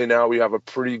 And I'd say now we have a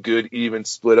pretty good even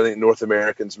split. I think North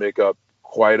Americans make up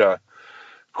quite a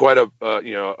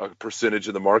percentage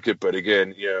of the market. But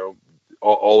again,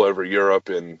 all over Europe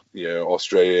and,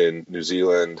 Australia and New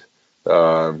Zealand,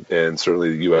 and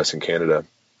certainly the U.S. and Canada.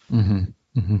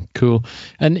 Mm-hmm. Mm-hmm. Cool.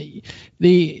 And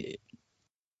the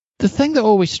thing that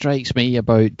always strikes me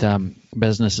about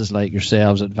businesses like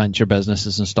yourselves, adventure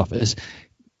businesses and stuff, is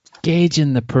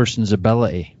gauging the person's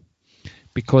ability.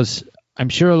 Because I'm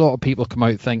sure a lot of people come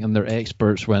out thinking they're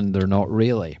experts when they're not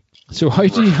really. So how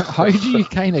do you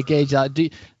kind of gauge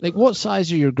that? What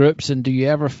size are your groups, and do you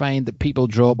ever find that people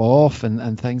drop off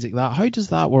and things like that? How does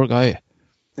that work out?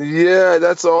 Yeah,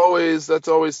 that's always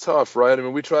tough, right? I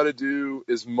mean, we try to do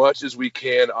as much as we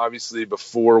can, obviously,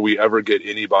 before we ever get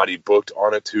anybody booked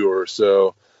on a tour.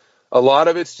 So a lot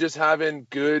of it's just having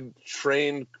good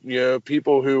trained,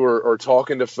 people who are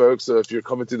talking to folks. So if you're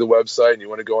coming through the website and you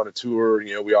want to go on a tour,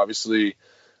 we obviously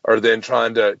are then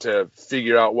trying to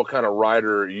figure out what kind of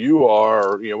rider you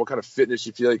are, or, what kind of fitness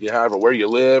you feel like you have, or where you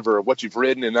live, or what you've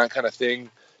ridden, and that kind of thing.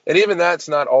 And even that's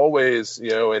not always,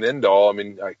 an end all. I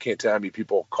mean, I can't tell how many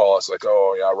people call us like,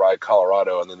 oh, yeah, I ride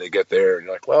Colorado. And then they get there and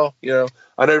you're like, well,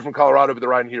 I know you're from Colorado, but the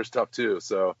riding here is tough too.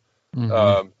 So,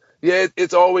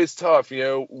 it's always tough.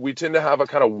 We tend to have a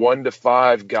kind of 1 to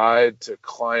 5 guide to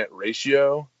client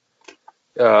ratio.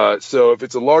 So if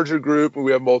it's a larger group and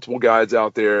we have multiple guides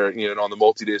out there, and on the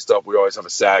multi-day stuff, we always have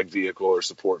a SAG vehicle or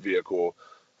support vehicle.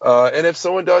 And if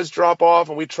someone does drop off,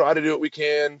 and we try to do what we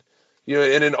can,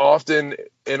 and in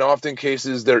often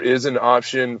cases, there is an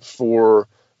option for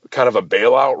kind of a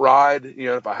bailout ride.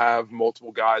 If I have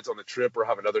multiple guides on the trip or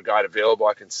have another guide available,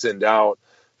 I can send out.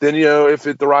 Then, if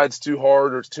the ride's too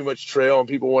hard or it's too much trail and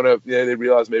people want to, they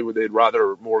realize maybe they'd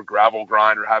rather more gravel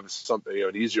grind or have something,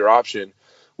 an easier option,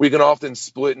 we can often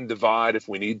split and divide if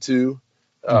we need to.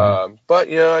 Mm-hmm. But,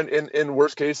 in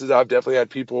worst cases, I've definitely had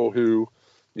people who,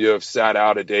 have sat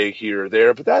out a day here or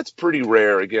there, but that's pretty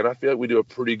rare. Again, I feel like we do a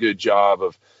pretty good job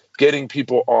of getting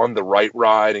people on the right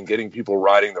ride and getting people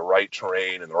riding the right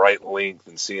terrain and the right length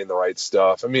and seeing the right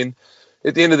stuff. I mean,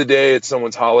 at the end of the day, it's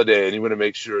someone's holiday and you want to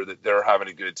make sure that they're having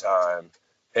a good time.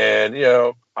 And,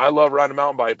 I love riding a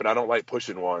mountain bike, but I don't like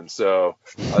pushing one. So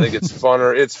I think it's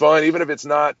funner. It's fun, even if it's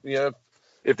not,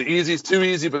 if the easy's too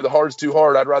easy, but the hard's too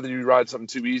hard, I'd rather you ride something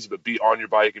too easy, but be on your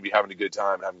bike and be having a good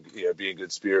time, be in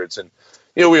good spirits. And,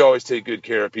 we always take good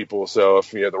care of people. So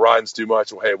if, the riding's too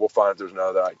much, well, hey, we'll find if there's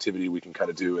another activity we can kind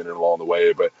of do in and along the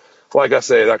way. But like I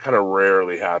say, that kind of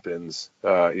rarely happens.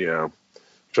 Try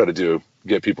to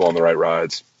get people on the right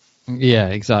rides. Yeah,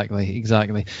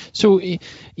 exactly. So,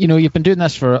 you've been doing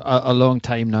this for a long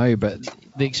time now, but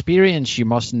the experience you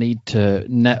must need to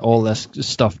knit all this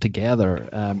stuff together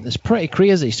is pretty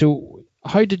crazy. So,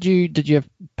 how did you have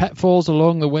pitfalls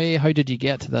along the way? How did you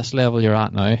get to this level you're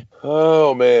at now?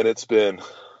 Oh man,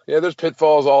 there's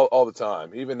pitfalls all the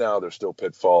time. Even now, there's still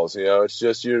pitfalls. It's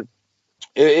just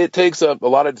it takes a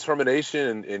lot of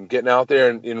determination and getting out there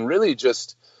and really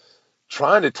just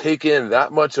trying to take in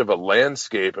that much of a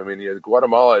landscape. I mean,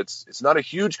 Guatemala, it's not a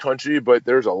huge country, but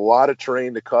there's a lot of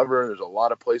terrain to cover, and there's a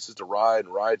lot of places to ride,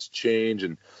 and rides change.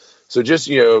 And so just,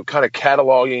 kind of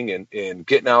cataloging and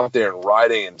getting out there and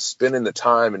riding and spending the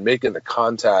time and making the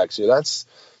contacts, that's,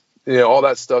 all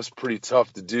that stuff's pretty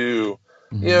tough to do.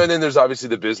 Mm-hmm. And then there's obviously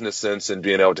the business sense and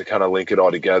being able to kind of link it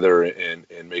all together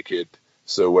and make it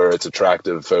so where it's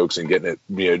attractive to folks and getting it,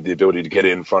 the ability to get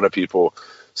it in front of people.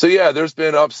 So yeah, there's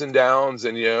been ups and downs,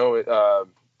 and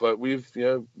but we've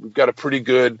got a pretty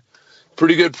good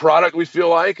product, we feel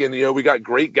like, and we got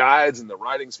great guides, and the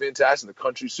riding's fantastic, and the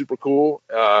country's super cool,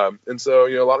 and so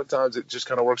a lot of times it just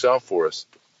kind of works out for us.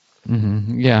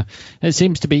 Mm-hmm. Yeah, it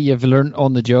seems to be you've learned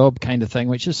on the job kind of thing,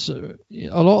 which is a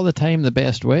lot of the time the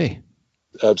best way.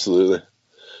 Absolutely,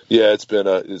 yeah. It's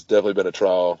definitely been a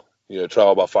trial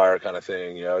by fire kind of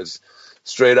thing. It's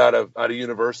straight out of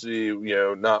university,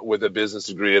 not with a business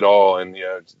degree at all. And,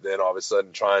 then all of a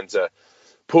sudden trying to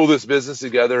pull this business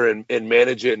together and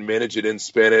manage it in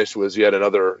Spanish was yet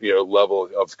another, level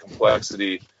of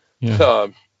complexity. Yeah.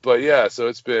 But yeah, so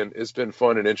it's been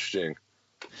fun and interesting.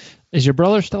 Is your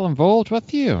brother still involved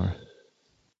with you?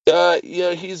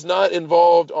 He's not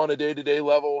involved on a day-to-day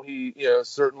level. He,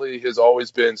 certainly has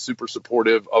always been super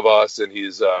supportive of us, and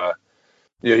he's,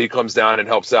 he comes down and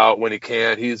helps out when he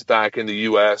can. He's back in the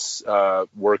U.S.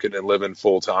 Working and living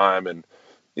full time, and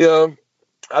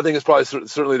I think it's probably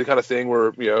certainly the kind of thing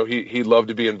where he'd love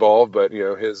to be involved, but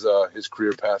his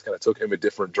career path kind of took him a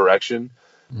different direction.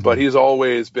 Mm-hmm. But he's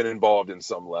always been involved in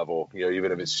some level,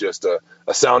 even if it's just a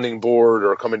sounding board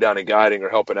or coming down and guiding or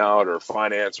helping out or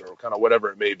finance or kind of whatever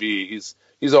it may be.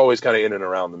 He's always kind of in and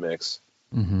around the mix.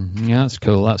 Mm-hmm. Yeah,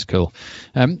 that's cool.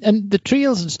 And the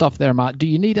trails and stuff there, Matt. Do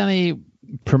you need any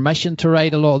permission to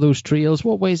ride a lot of those trails?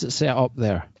 What way is it set up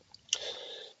there?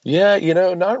 Yeah,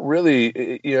 not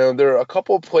really. There are a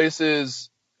couple of places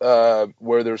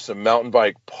where there's some mountain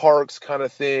bike parks kind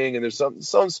of thing, and there's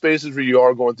some spaces where you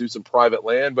are going through some private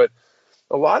land, but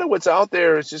a lot of what's out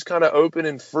there is just kind of open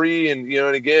and free, and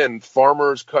and again,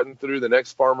 farmers cutting through the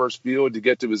next farmer's field to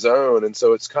get to his own, and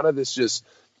so it's kind of this just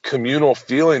communal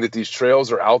feeling that these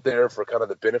trails are out there for kind of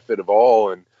the benefit of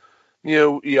all. And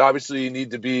you obviously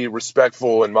need to be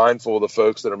respectful and mindful of the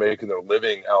folks that are making their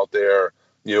living out there,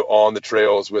 on the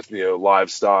trails with,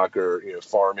 livestock or,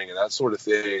 farming and that sort of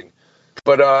thing.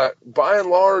 But by and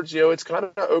large, it's kind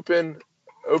of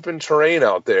open terrain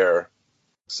out there.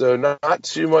 So not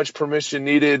too much permission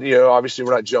needed. Obviously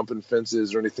we're not jumping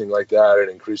fences or anything like that. And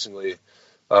increasingly,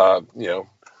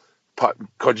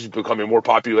 countries becoming more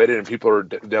populated, and people are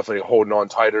definitely holding on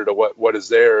tighter to what is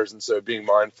theirs. And so being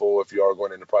mindful if you are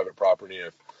going into private property,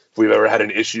 if we've ever had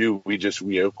an issue, we just,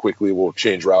 quickly will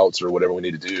change routes or whatever we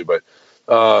need to do. But,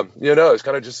 it's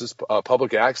kind of just this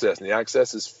public access, and the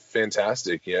access is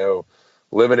fantastic.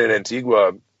 Living in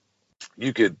Antigua,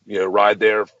 you could, ride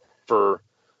there for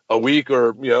a week, or,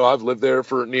 I've lived there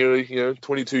for nearly,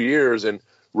 22 years and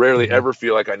rarely ever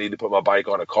feel like I need to put my bike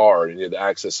on a car. And the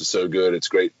access is so good. It's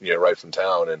great, right from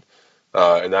town.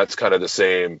 And that's kind of the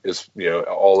same as,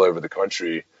 all over the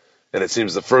country. And it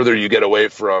seems the further you get away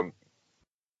from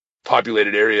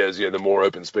populated areas, the more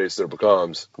open space there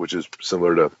becomes, which is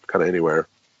similar to kind of anywhere.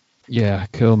 Yeah,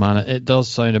 cool, man. It does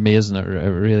sound amazing. It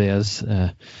really is.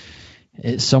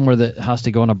 It's somewhere that has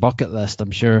to go on a bucket list,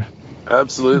 I'm sure.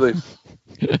 Absolutely.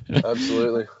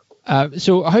 Absolutely.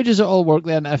 So how does it all work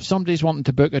then? If somebody's wanting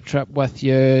to book a trip with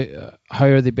you, how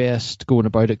are they best going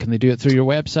about it? Can they do it through your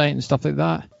website and stuff like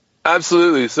that?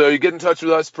 Absolutely. So you get in touch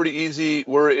with us pretty easy.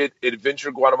 We're at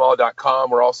adventureguatemala.com.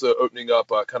 We're also opening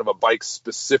up a kind of a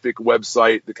bike-specific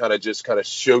website to kind of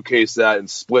showcase that and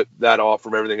split that off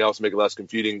from everything else, make it less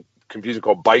confusing,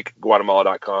 called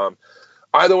bikeguatemala.com.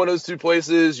 Either one of those two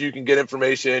places, you can get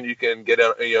information. You can get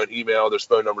an email. There's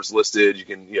phone numbers listed. You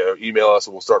can email us,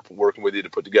 and we'll start working with you to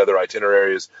put together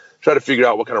itineraries, try to figure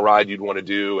out what kind of ride you'd want to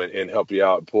do, and help you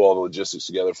out and pull all the logistics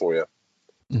together for you.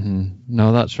 Mm-hmm.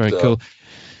 No, that's very cool.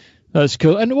 That's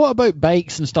cool. And what about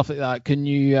bikes and stuff like that? Can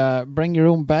you bring your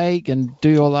own bike and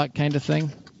do all that kind of thing?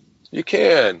 You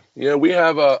can. We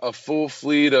have a full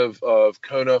fleet of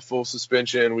Kona full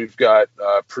suspension. We've got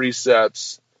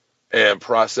Precepts and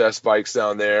Process bikes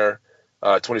down there,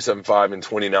 27.5 and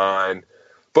 29.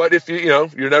 But if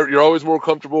you're always more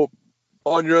comfortable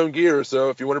on your own gear. So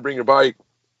if you want to bring your bike,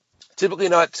 typically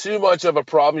not too much of a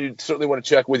problem. You certainly want to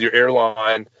check with your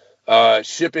airline.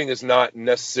 Shipping is not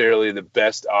necessarily the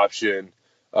best option.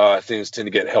 Things tend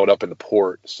to get held up in the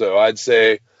port. So I'd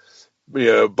say,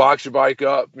 box your bike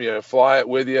up, fly it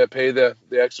with you, pay the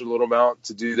extra little amount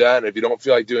to do that. And if you don't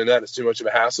feel like doing that, it's too much of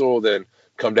a hassle, then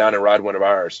come down and ride one of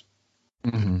ours.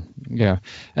 Mm-hmm. Yeah.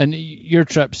 And your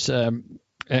trips, it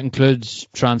includes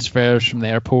transfers from the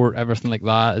airport, everything like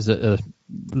that. Is it a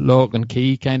lock and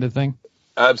key kind of thing?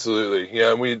 Absolutely.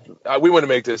 Yeah. We want to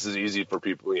make this as easy for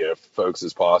people, folks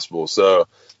as possible. So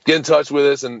get in touch with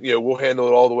us and, we'll handle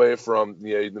it all the way from,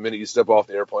 the minute you step off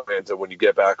the airplane to when you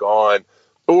get back on.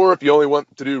 Or if you only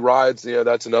want to do rides,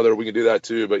 that's another, we can do that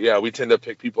too. But yeah, we tend to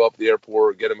pick people up at the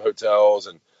airport, get them hotels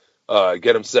and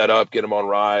get them set up, get them on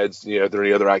rides. If there are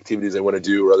any other activities they want to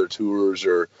do or other tours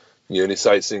or, any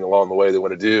sightseeing along the way they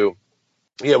want to do.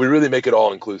 Yeah, we really make it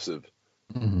all inclusive.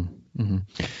 Mm-hmm. Mm-hmm.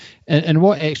 And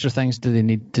what extra things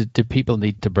do people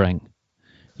need to bring?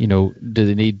 Do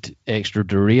they need extra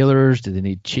derailleurs? Do they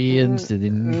need chains?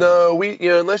 No,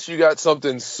 unless you got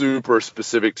something super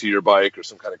specific to your bike or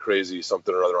some kind of crazy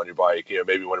something or other on your bike,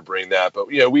 maybe you want to bring that. But,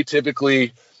 we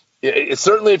typically,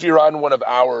 certainly if you're riding one of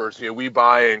ours, we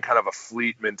buy in kind of a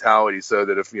fleet mentality so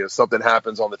that if, something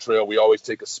happens on the trail, we always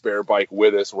take a spare bike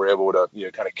with us. We're able to,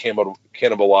 kind of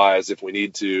cannibalize if we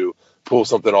need to pull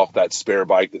something off that spare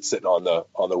bike that's sitting on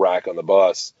the rack on the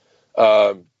bus.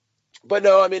 But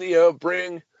no, I mean,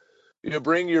 bring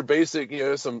your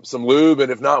basic, some lube,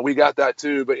 and if not, we got that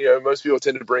too. But most people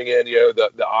tend to bring in,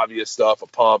 the obvious stuff: a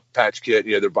pump, patch kit,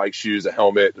 their bike shoes, a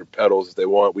helmet, their pedals if they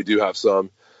want. We do have some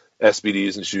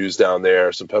SBDs and shoes down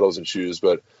there, some pedals and shoes,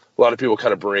 but a lot of people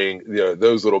kind of bring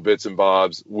those little bits and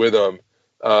bobs with them.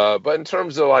 But in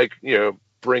terms of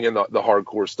bringing the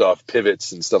hardcore stuff,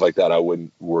 pivots and stuff like that, I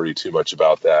wouldn't worry too much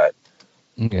about that.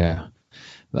 Yeah,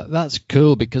 that's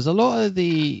cool because a lot of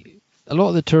the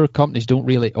tour companies don't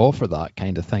really offer that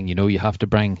kind of thing. You have to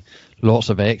bring lots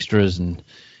of extras, and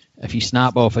if you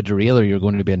snap off a derailleur, you're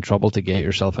going to be in trouble to get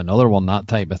yourself another one, that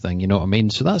type of thing. You know what I mean?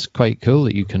 So that's quite cool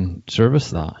that you can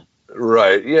service that.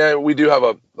 Right. Yeah, we do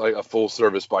have a full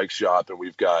service bike shop, and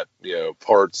we've got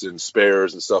parts and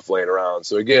spares and stuff laying around.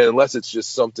 So again, unless it's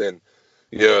just something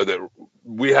that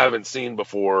we haven't seen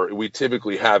before, we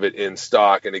typically have it in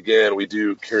stock. And again, we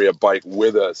do carry a bike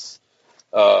with us.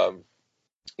 And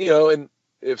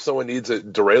if someone needs a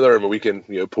derailleur, I mean, we can,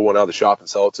 pull one out of the shop and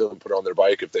sell it to them, put it on their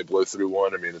bike if they blow through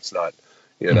one. I mean, it's not,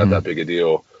 not that big a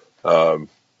deal. So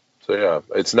yeah,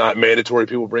 it's not mandatory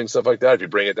people bring stuff like that. If you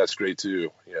bring it, that's great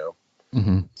too,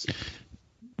 Mm-hmm.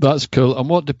 That's cool. And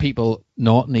what do people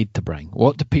not need to bring?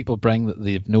 What do people bring that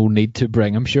they have no need to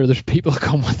bring? I'm sure there's people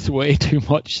come with way too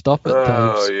much stuff at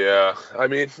times. Oh yeah. I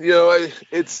mean,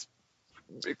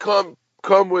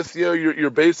 come with, your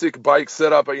basic bike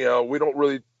setup. We don't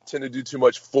really tend to do too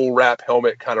much full wrap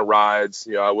helmet kind of rides.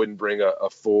 I wouldn't bring a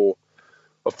full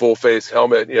face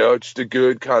helmet. Just a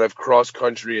good kind of cross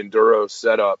country enduro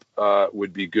setup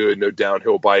would be good. No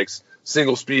downhill bikes.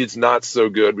 Single speed's not so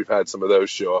good. We've had some of those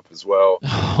show up as well.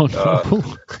 Oh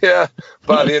no. Yeah.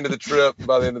 By the end of the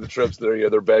trips,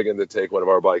 they're begging to take one of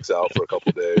our bikes out for a couple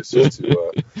of days just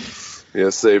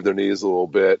to save their knees a little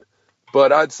bit.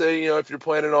 But I'd say, if you're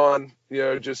planning on,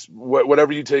 just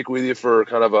whatever you take with you for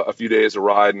kind of a few days of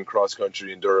riding, cross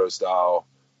country, enduro style,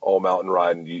 all mountain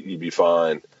riding, you'd be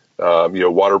fine.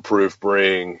 Waterproof,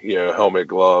 bring, helmet,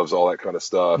 gloves, all that kind of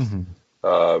stuff.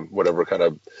 Mm-hmm. Whatever kind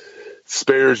of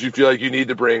spares you feel like you need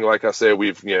to bring. Like I said,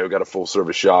 we've, got a full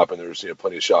service shop, and there's,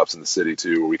 plenty of shops in the city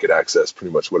too, where we could access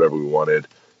pretty much whatever we wanted.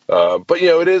 But,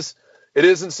 it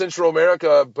is in Central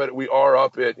America, but we are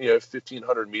up at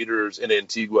 1,500 meters in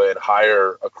Antigua and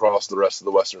higher across the rest of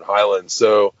the Western Highlands.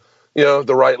 So,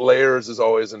 the right layers is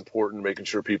always important, making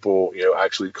sure people,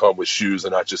 actually come with shoes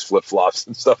and not just flip flops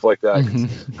and stuff like that.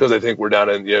 Because I think we're down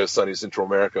in sunny Central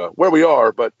America where we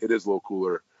are, but it is a little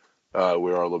cooler. We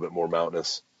are a little bit more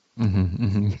mountainous. Mm-hmm,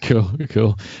 mm-hmm.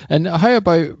 Cool. And how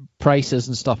about prices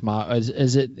and stuff, Matt?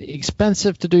 Is it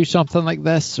expensive to do something like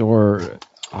this, or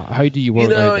how do you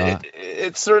work out that?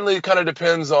 It certainly kind of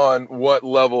depends on what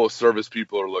level of service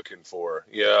people are looking for.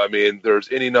 I mean, there's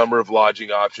any number of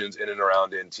lodging options in and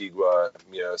around Antigua.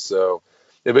 So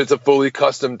if it's a fully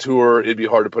custom tour, it'd be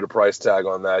hard to put a price tag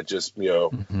on that, just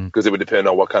because it would depend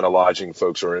on what kind of lodging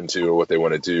folks are into or what they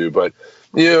want to do. But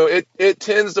it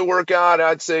tends to work out,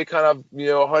 I'd say, kind of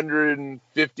 $150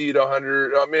 to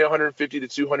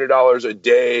 $200 a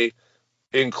day,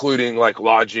 including like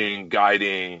lodging,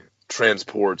 guiding,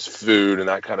 transports, food, and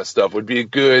that kind of stuff would be a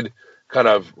good kind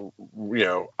of,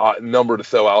 number to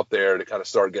throw out there to kind of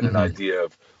start getting an idea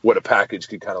of what a package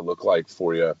could kind of look like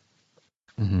for you.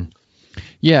 Mm-hmm.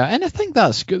 Yeah, and I think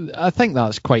that's good. I think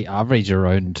that's quite average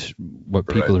around what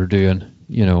people are doing,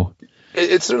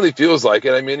 It certainly feels like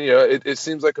it. I mean, it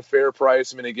seems like a fair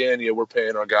price. I mean, again, we're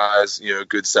paying our guys,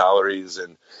 good salaries,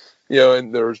 and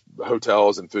and there's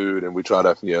hotels and food, and we try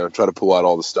to pull out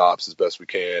all the stops as best we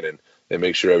can and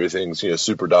make sure everything's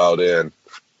super dialed in.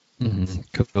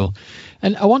 Mm-hmm. Cool.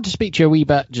 And I want to speak to you a wee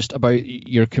bit just about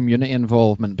your community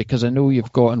involvement, because I know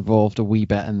you've got involved a wee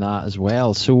bit in that as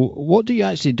well. So what do you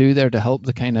actually do there to help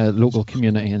the kind of local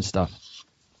community and stuff?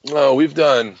 Well, we've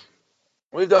done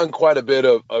quite a bit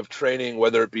of training,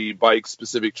 whether it be bike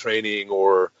specific training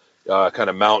or kind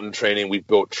of mountain training. We've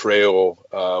built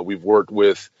trail. We've worked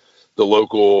with the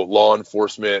local law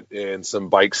enforcement and some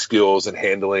bike skills and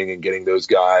handling and getting those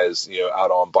guys,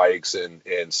 out on bikes and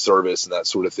service and that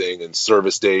sort of thing, and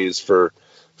service days for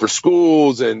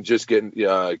schools, and just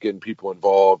getting people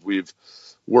involved. We've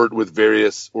worked with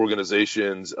various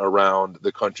organizations around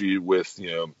the country with,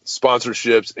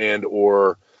 sponsorships and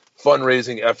or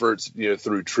fundraising efforts,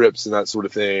 through trips and that sort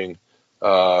of thing.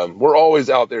 We're always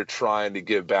out there trying to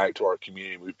give back to our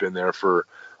community. We've been there for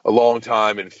a long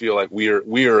time and feel like we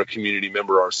are a community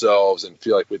member ourselves, and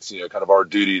feel like it's kind of our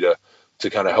duty to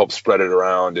kind of help spread it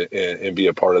around and be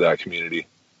a part of that community.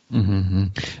 Mm-hmm.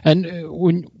 And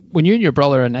when you and your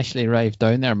brother initially arrived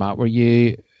down there, Matt, were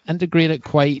you integrated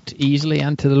quite easily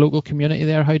into the local community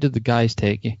there? How did the guys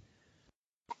take you?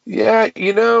 Yeah,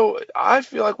 I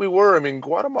feel like we were. I mean,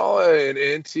 Guatemala and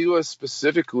Antigua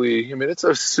specifically, I mean, it's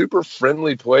a super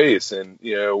friendly place. And,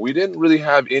 we didn't really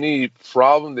have any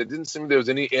problem. It didn't seem there was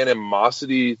any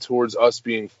animosity towards us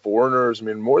being foreigners. I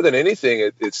mean, more than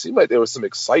anything, it seemed like there was some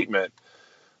excitement,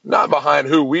 not behind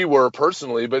who we were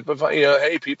personally, but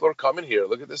hey, people are coming here.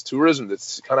 Look at this tourism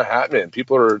that's kind of happening.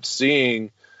 People are seeing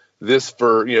this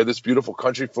for, this beautiful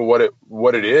country for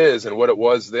what it is and what it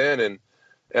was then.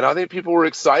 And I think people were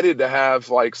excited to have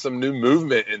like some new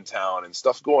movement in town and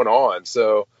stuff going on.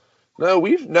 So no,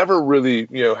 we've never really,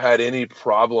 had any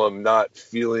problem not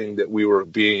feeling that we were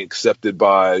being accepted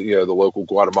by, the local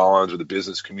Guatemalans or the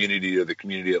business community or the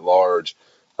community at large.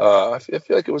 I feel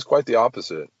like it was quite the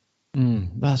opposite.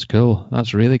 That's cool.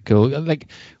 That's really cool. Like,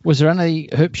 was there any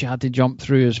hoops you had to jump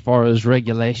through as far as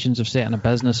regulations of setting a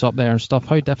business up there and stuff?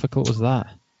 How difficult was that?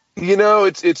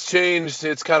 It's changed.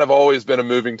 It's kind of always been a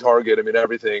moving target. I mean,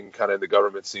 everything kind of in the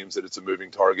government seems that it's a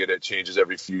moving target. It changes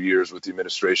every few years with the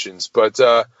administrations. But,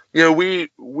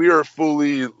 we are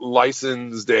fully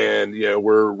licensed, and,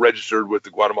 we're registered with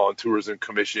the Guatemalan Tourism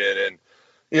Commission.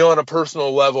 And, on a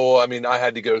personal level, I mean, I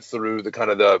had to go through the kind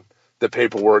of the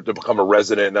paperwork to become a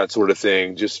resident and that sort of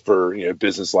thing, just for,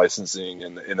 business licensing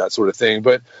and that sort of thing.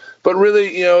 But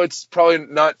really, it's probably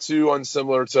not too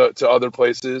unsimilar to other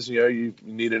places. You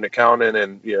need an accountant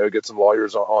and, get some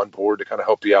lawyers on board to kind of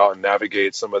help you out and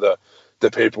navigate some of the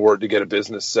paperwork to get a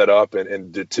business set up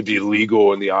and to be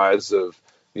legal in the eyes of,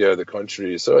 the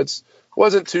country. So it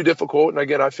wasn't too difficult. And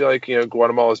again, I feel like,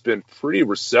 Guatemala has been pretty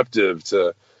receptive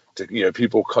to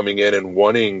people coming in and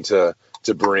wanting to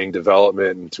bring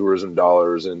development and tourism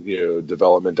dollars and,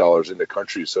 development dollars in the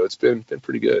country. So it's been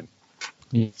pretty good.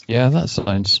 Yeah, that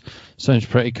sounds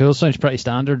pretty cool. Sounds pretty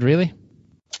standard, really.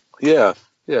 Yeah.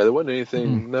 There wasn't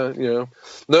anything,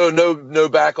 no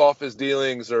back office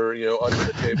dealings or, under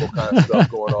the table kind of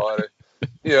stuff going on.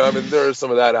 I mean, there is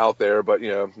some of that out there, but,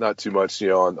 not too much,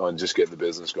 on just getting the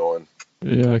business going.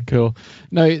 Yeah, cool.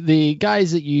 Now, the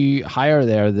guys that you hire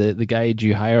there, the guides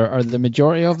you hire, are the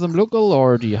majority of them local,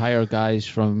 or do you hire guys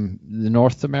from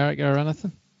North America or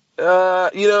anything?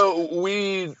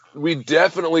 We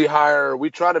definitely hire.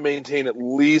 We try to maintain at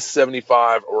least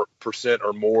 75%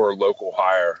 or more local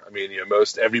hire. I mean,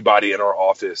 most everybody in our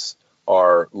office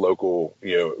are local,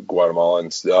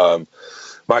 Guatemalans.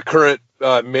 My current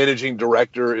managing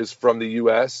director is from the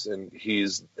U.S. and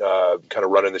he's kind of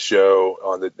running the show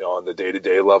on the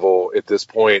day-to-day level at this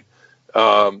point.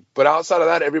 But outside of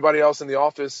that, everybody else in the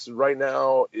office right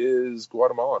now is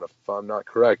Guatemalan, if I'm not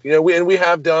correct. We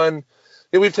have done.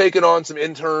 We've taken on some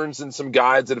interns and some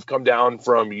guides that have come down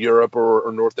from Europe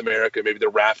or North America. Maybe they're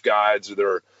raft guides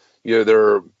or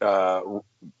they're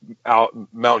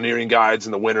out mountaineering guides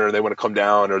in the winter and they want to come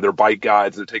down, or they're bike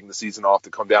guides that are taking the season off to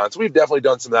come down. So we've definitely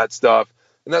done some of that stuff,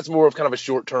 and that's more of kind of a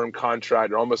short-term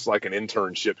contract or almost like an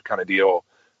internship kind of deal.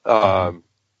 But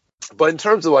in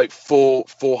terms of like full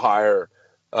hire,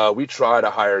 we try to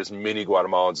hire as many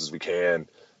Guatemalans as we can.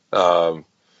 And,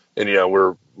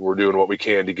 we're doing what we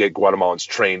can to get Guatemalans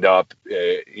trained up,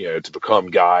 to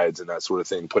become guides and that sort of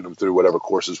thing, putting them through whatever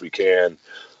courses we can.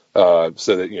 so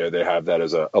that they have that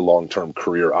as a long-term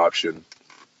career option.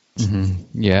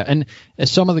 Mm-hmm. Yeah, and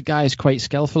is some of the guys quite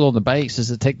skillful on the bikes?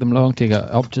 Does it take them long to get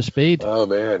up to speed? Oh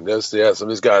man, yes, yeah. Some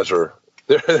of these guys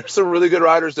there's some really good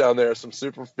riders down there, some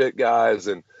super fit guys,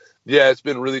 and yeah, it's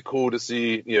been really cool to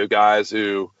see guys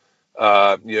who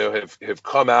have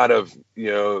come out of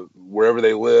wherever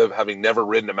they live, having never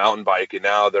ridden a mountain bike, and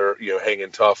now they're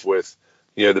hanging tough with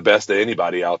the best of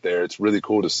anybody out there. It's really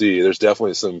cool to see. There's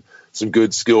definitely some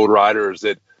good skilled riders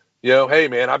that hey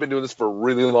man, I've been doing this for a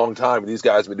really long time. These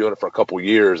guys have been doing it for a couple of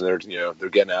years, and they're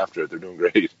getting after it. They're doing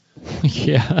great.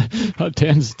 Yeah, it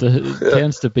tends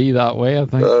to be that way, I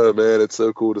think. Oh man, it's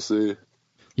so cool to see.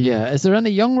 Yeah, is there any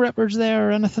young rippers there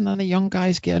or anything? Any young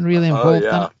guys getting really involved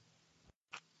in it?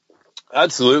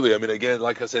 Absolutely. I mean, again,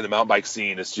 like I say, the mountain bike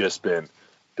scene has just been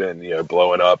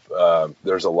blowing up.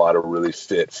 There's a lot of really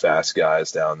fit, fast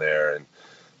guys down there, and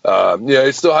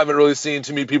I still haven't really seen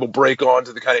too many people break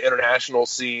onto the kind of international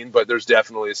scene, but there's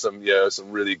definitely some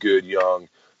really good young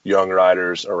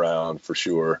riders around for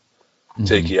sure. Mm-hmm.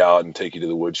 Take you out and take you to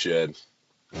the woodshed.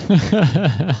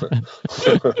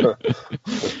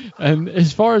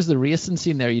 As far as the racing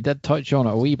scene there, you did touch on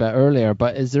it a wee bit earlier,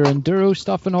 but is there enduro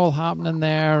stuff and all happening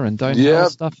there and downhill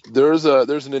stuff? There's an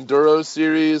enduro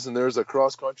series and there's a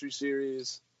cross country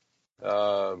series.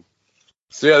 So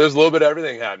yeah, there's a little bit of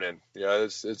everything happening. Yeah,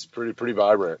 it's pretty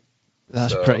vibrant.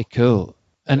 That's pretty cool.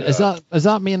 And is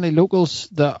that mainly locals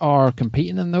that are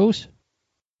competing in those?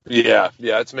 Yeah,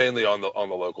 it's mainly on the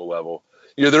local level.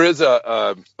 There is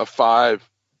a 5.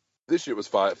 This year was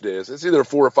 5 days. It's either a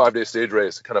 4 or 5 day stage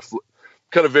race. It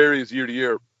kind of varies year to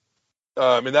year.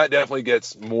 And that definitely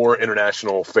gets more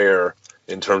international fare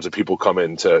in terms of people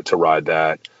coming to ride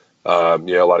that. A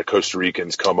lot of Costa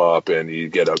Ricans come up, and you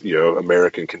get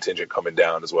American contingent coming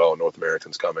down as well, and North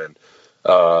Americans come in.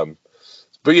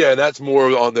 But yeah, that's more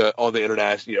on the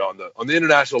international. On the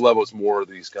international level, it's more of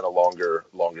these kind of longer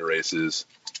races.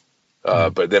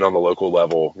 But then on the local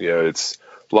level, it's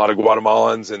a lot of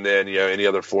Guatemalans, and then any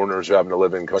other foreigners who happen to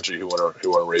live in country who want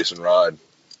to race and ride.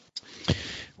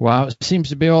 Wow, it seems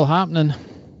to be all happening.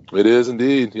 It is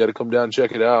indeed. You got to come down and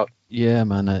check it out. Yeah,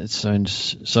 man, it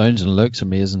sounds and looks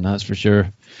amazing. That's for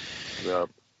sure. Yeah.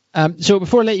 So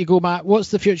before I let you go, Matt,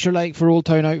 what's the future like for Old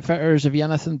Town Outfitters? Have you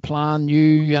anything planned,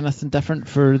 anything different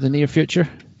for the near future?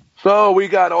 So we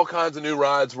got all kinds of new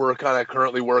rides we're kind of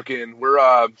currently working.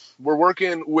 We're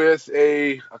working with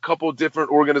a couple different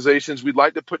organizations. We'd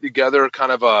like to put together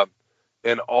kind of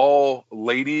an all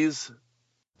ladies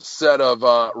set of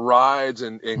rides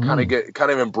and kind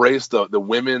of embrace the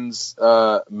women's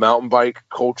mountain bike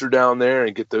culture down there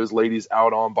and get those ladies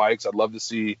out on bikes. I'd love to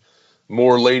see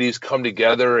more ladies come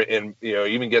together and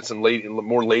even get some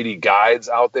more lady guides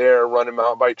out there running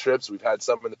mountain bike trips. We've had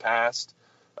some in the past.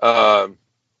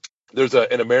 There's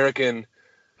an American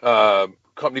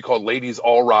company called Ladies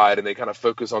All Ride, and they kind of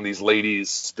focus on these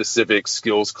ladies-specific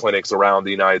skills clinics around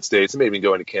the United States, and maybe even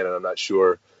going to Canada, I'm not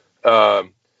sure.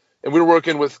 And we're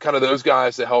working with kind of those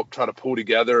guys to help try to pull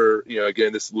together,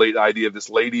 again, this late idea of this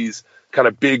ladies kind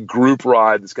of big group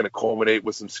ride that's going to culminate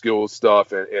with some skills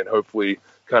stuff and hopefully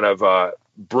kind of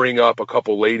bring up a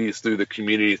couple ladies through the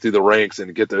community, through the ranks,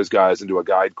 and get those guys into a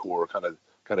guide corps kind of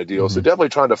deal. So definitely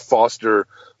trying to foster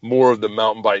more of the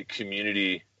mountain bike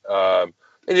community. And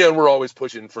we're always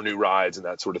pushing for new rides and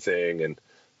that sort of thing, and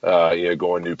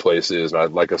going new places.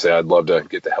 And like I say, I'd love to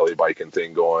get the heli biking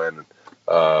thing going.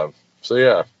 So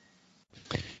yeah,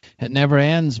 it never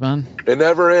ends, man. It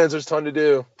never ends. There's a ton to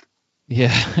do.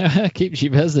 Yeah, keeps you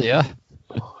busy.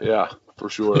 Yeah, for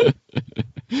sure.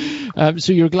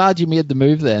 So you're glad you made the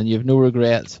move then? You have no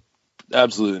regrets?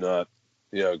 Absolutely not.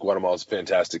 Guatemala's a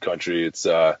fantastic country. It's,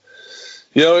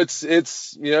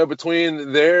 it's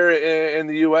between there and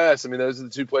the U.S. I mean, those are the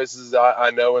two places I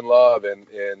know and love.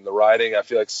 And the riding, I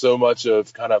feel like so much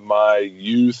of kind of my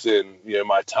youth and,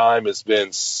 my time has been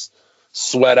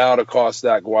sweat out across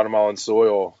that Guatemalan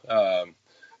soil.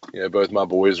 Both my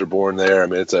boys are born there. I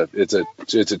mean, it's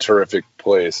a terrific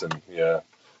place, and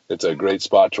it's a great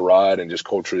spot to ride, and just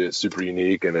culturally it's super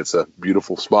unique, and it's a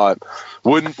beautiful spot.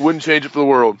 Wouldn't change it for the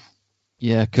world.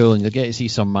 Yeah, cool. And you'll get to see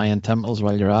some Mayan temples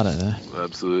while you're at it.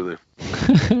 Absolutely.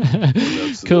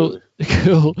 Cool.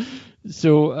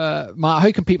 So, Matt,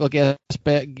 how can people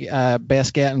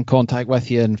best get in contact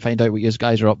with you and find out what you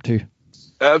guys are up to?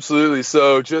 Absolutely.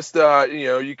 So just,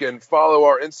 you can follow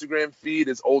our Instagram feed.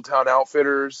 It's Old Town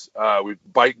Outfitters.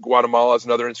 Bike Guatemala is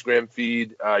another Instagram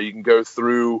feed. You can go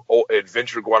through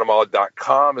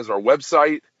adventureguatemala.com is our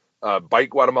website.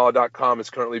 Bikeguatemala.com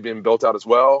is currently being built out as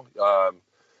well.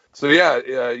 So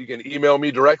you can email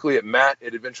me directly at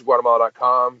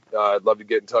matt@adventureguatemala.com. I'd love to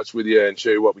get in touch with you and show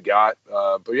you what we got.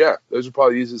 But yeah, those are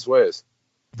probably the easiest ways.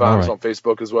 Find us on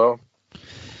Facebook as well.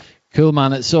 Cool,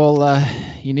 man. It's all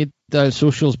you need those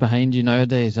socials behind you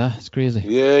nowadays, huh? It's crazy.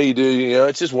 Yeah, you do.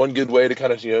 It's just one good way to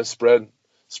kind of spread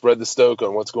the stoke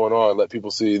on what's going on. Let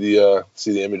people see the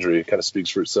imagery. It kind of speaks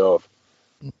for itself.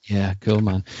 Yeah, cool,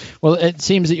 man. Well, it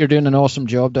seems that you're doing an awesome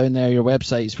job down there. Your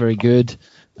website's very good,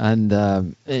 and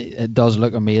it does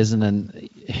look amazing, and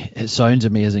it sounds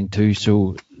amazing too.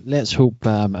 So let's hope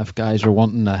if guys are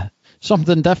wanting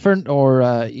something different, or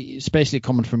especially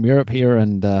coming from Europe here,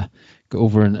 and go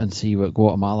over and see what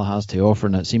Guatemala has to offer,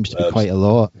 and it seems to be quite a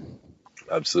lot.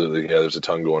 Absolutely, yeah. There's a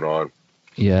ton going on.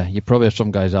 Yeah, you probably have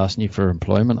some guys asking you for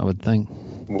employment, I would think.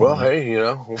 Well, hey,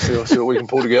 we'll see what we can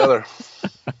pull together.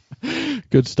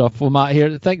 Good stuff. Well, Matt,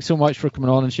 here, thanks so much for coming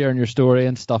on and sharing your story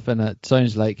and stuff. And it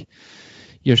sounds like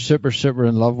you're super, super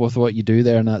in love with what you do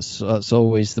there, and that's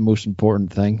always the most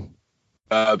important thing.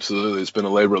 Absolutely, it's been a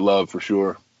labor of love for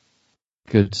sure.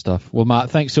 Good stuff. Well, Matt,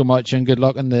 thanks so much, and good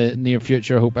luck in the near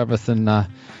future. Hope everything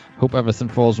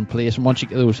falls in place. And once you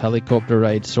get those helicopter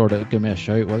rides sorted, give me a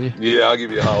shout, will you? Yeah, I'll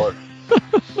give you a holler.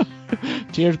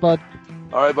 Cheers, bud.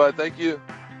 All right, bud. Thank you.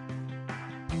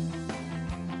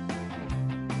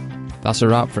 That's a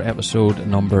wrap for episode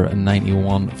number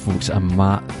 91, folks. And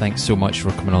Matt, thanks so much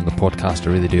for coming on the podcast.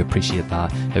 I really do appreciate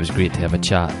that. It was great to have a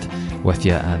chat with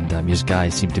you, and you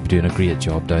guys seem to be doing a great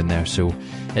job down there. So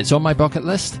it's on my bucket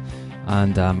list,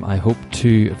 and I hope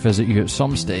to visit you at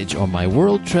some stage on my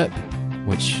world trip,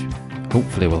 which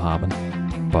hopefully will happen,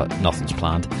 but nothing's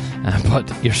planned.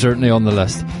 But you're certainly on the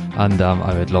list, and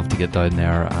I would love to get down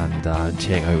there and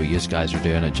check out what you guys are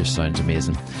doing. It just sounds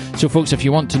amazing. So folks, if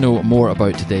you want to know more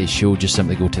about today's show, just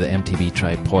simply go to the MTB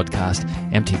Tribe podcast,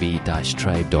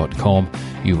 mtb-tribe.com.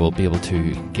 You will be able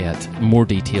to get more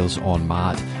details on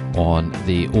Matt, on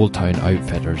the Old Town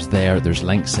Outfitters there. There's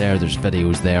links there, there's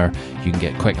videos there. You can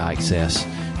get quick access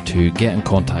to get in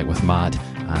contact with Matt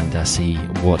and see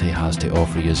what he has to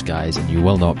offer you guys, and you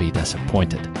will not be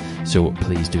disappointed. So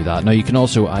please do that. Now you can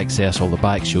also access all the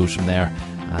back shows from there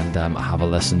and have a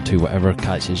listen to whatever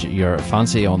catches your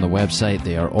fancy on the website.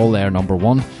 They are all there, number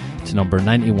 1 to number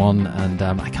 91, and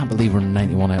I can't believe we're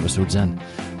 91 episodes in.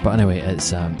 But anyway,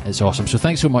 it's awesome. So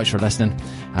thanks so much for listening.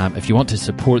 If you want to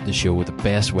support the show, the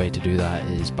best way to do that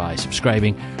is by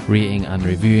subscribing, rating and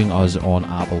reviewing us on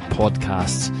Apple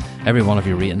Podcasts. Every one of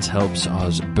your ratings helps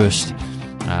us boost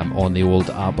on the old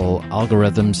Apple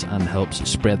algorithms and helps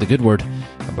spread the good word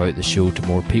about the show to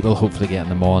more people, hopefully getting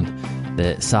them on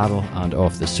the saddle and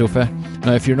off the sofa.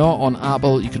 Now, if you're not on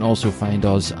Apple, you can also find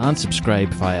us and subscribe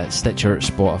via Stitcher,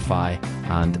 Spotify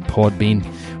and Podbean.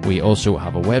 We also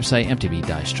have a website,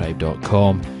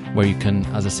 mtb-tribe.com, where you can,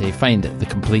 as I say, find the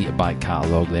complete back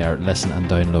catalogue there, listen and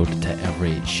download to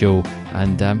every show,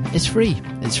 and it's free,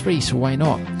 so why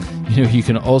not? You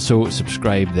can also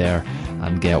subscribe there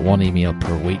and get 1 email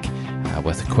per week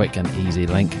with a quick and easy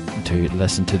link to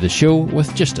listen to the show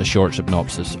with just a short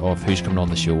synopsis of who's coming on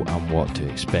the show and what to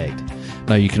expect.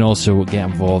 Now, you can also get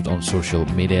involved on social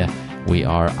media. We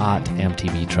are at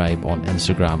MTB Tribe on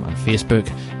Instagram and Facebook,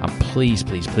 and please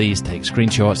take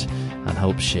screenshots and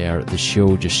help share the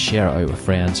show. Just share it out with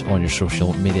friends on your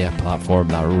social media platform.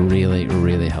 That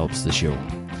really helps the show.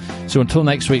 So until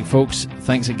next week, folks,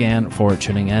 thanks again for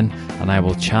tuning in, and I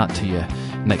will chat to you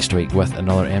next week with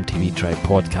another MTB Tribe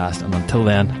podcast. And until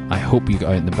then, I hope you get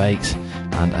out on the bikes,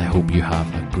 and I hope you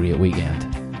have a great weekend.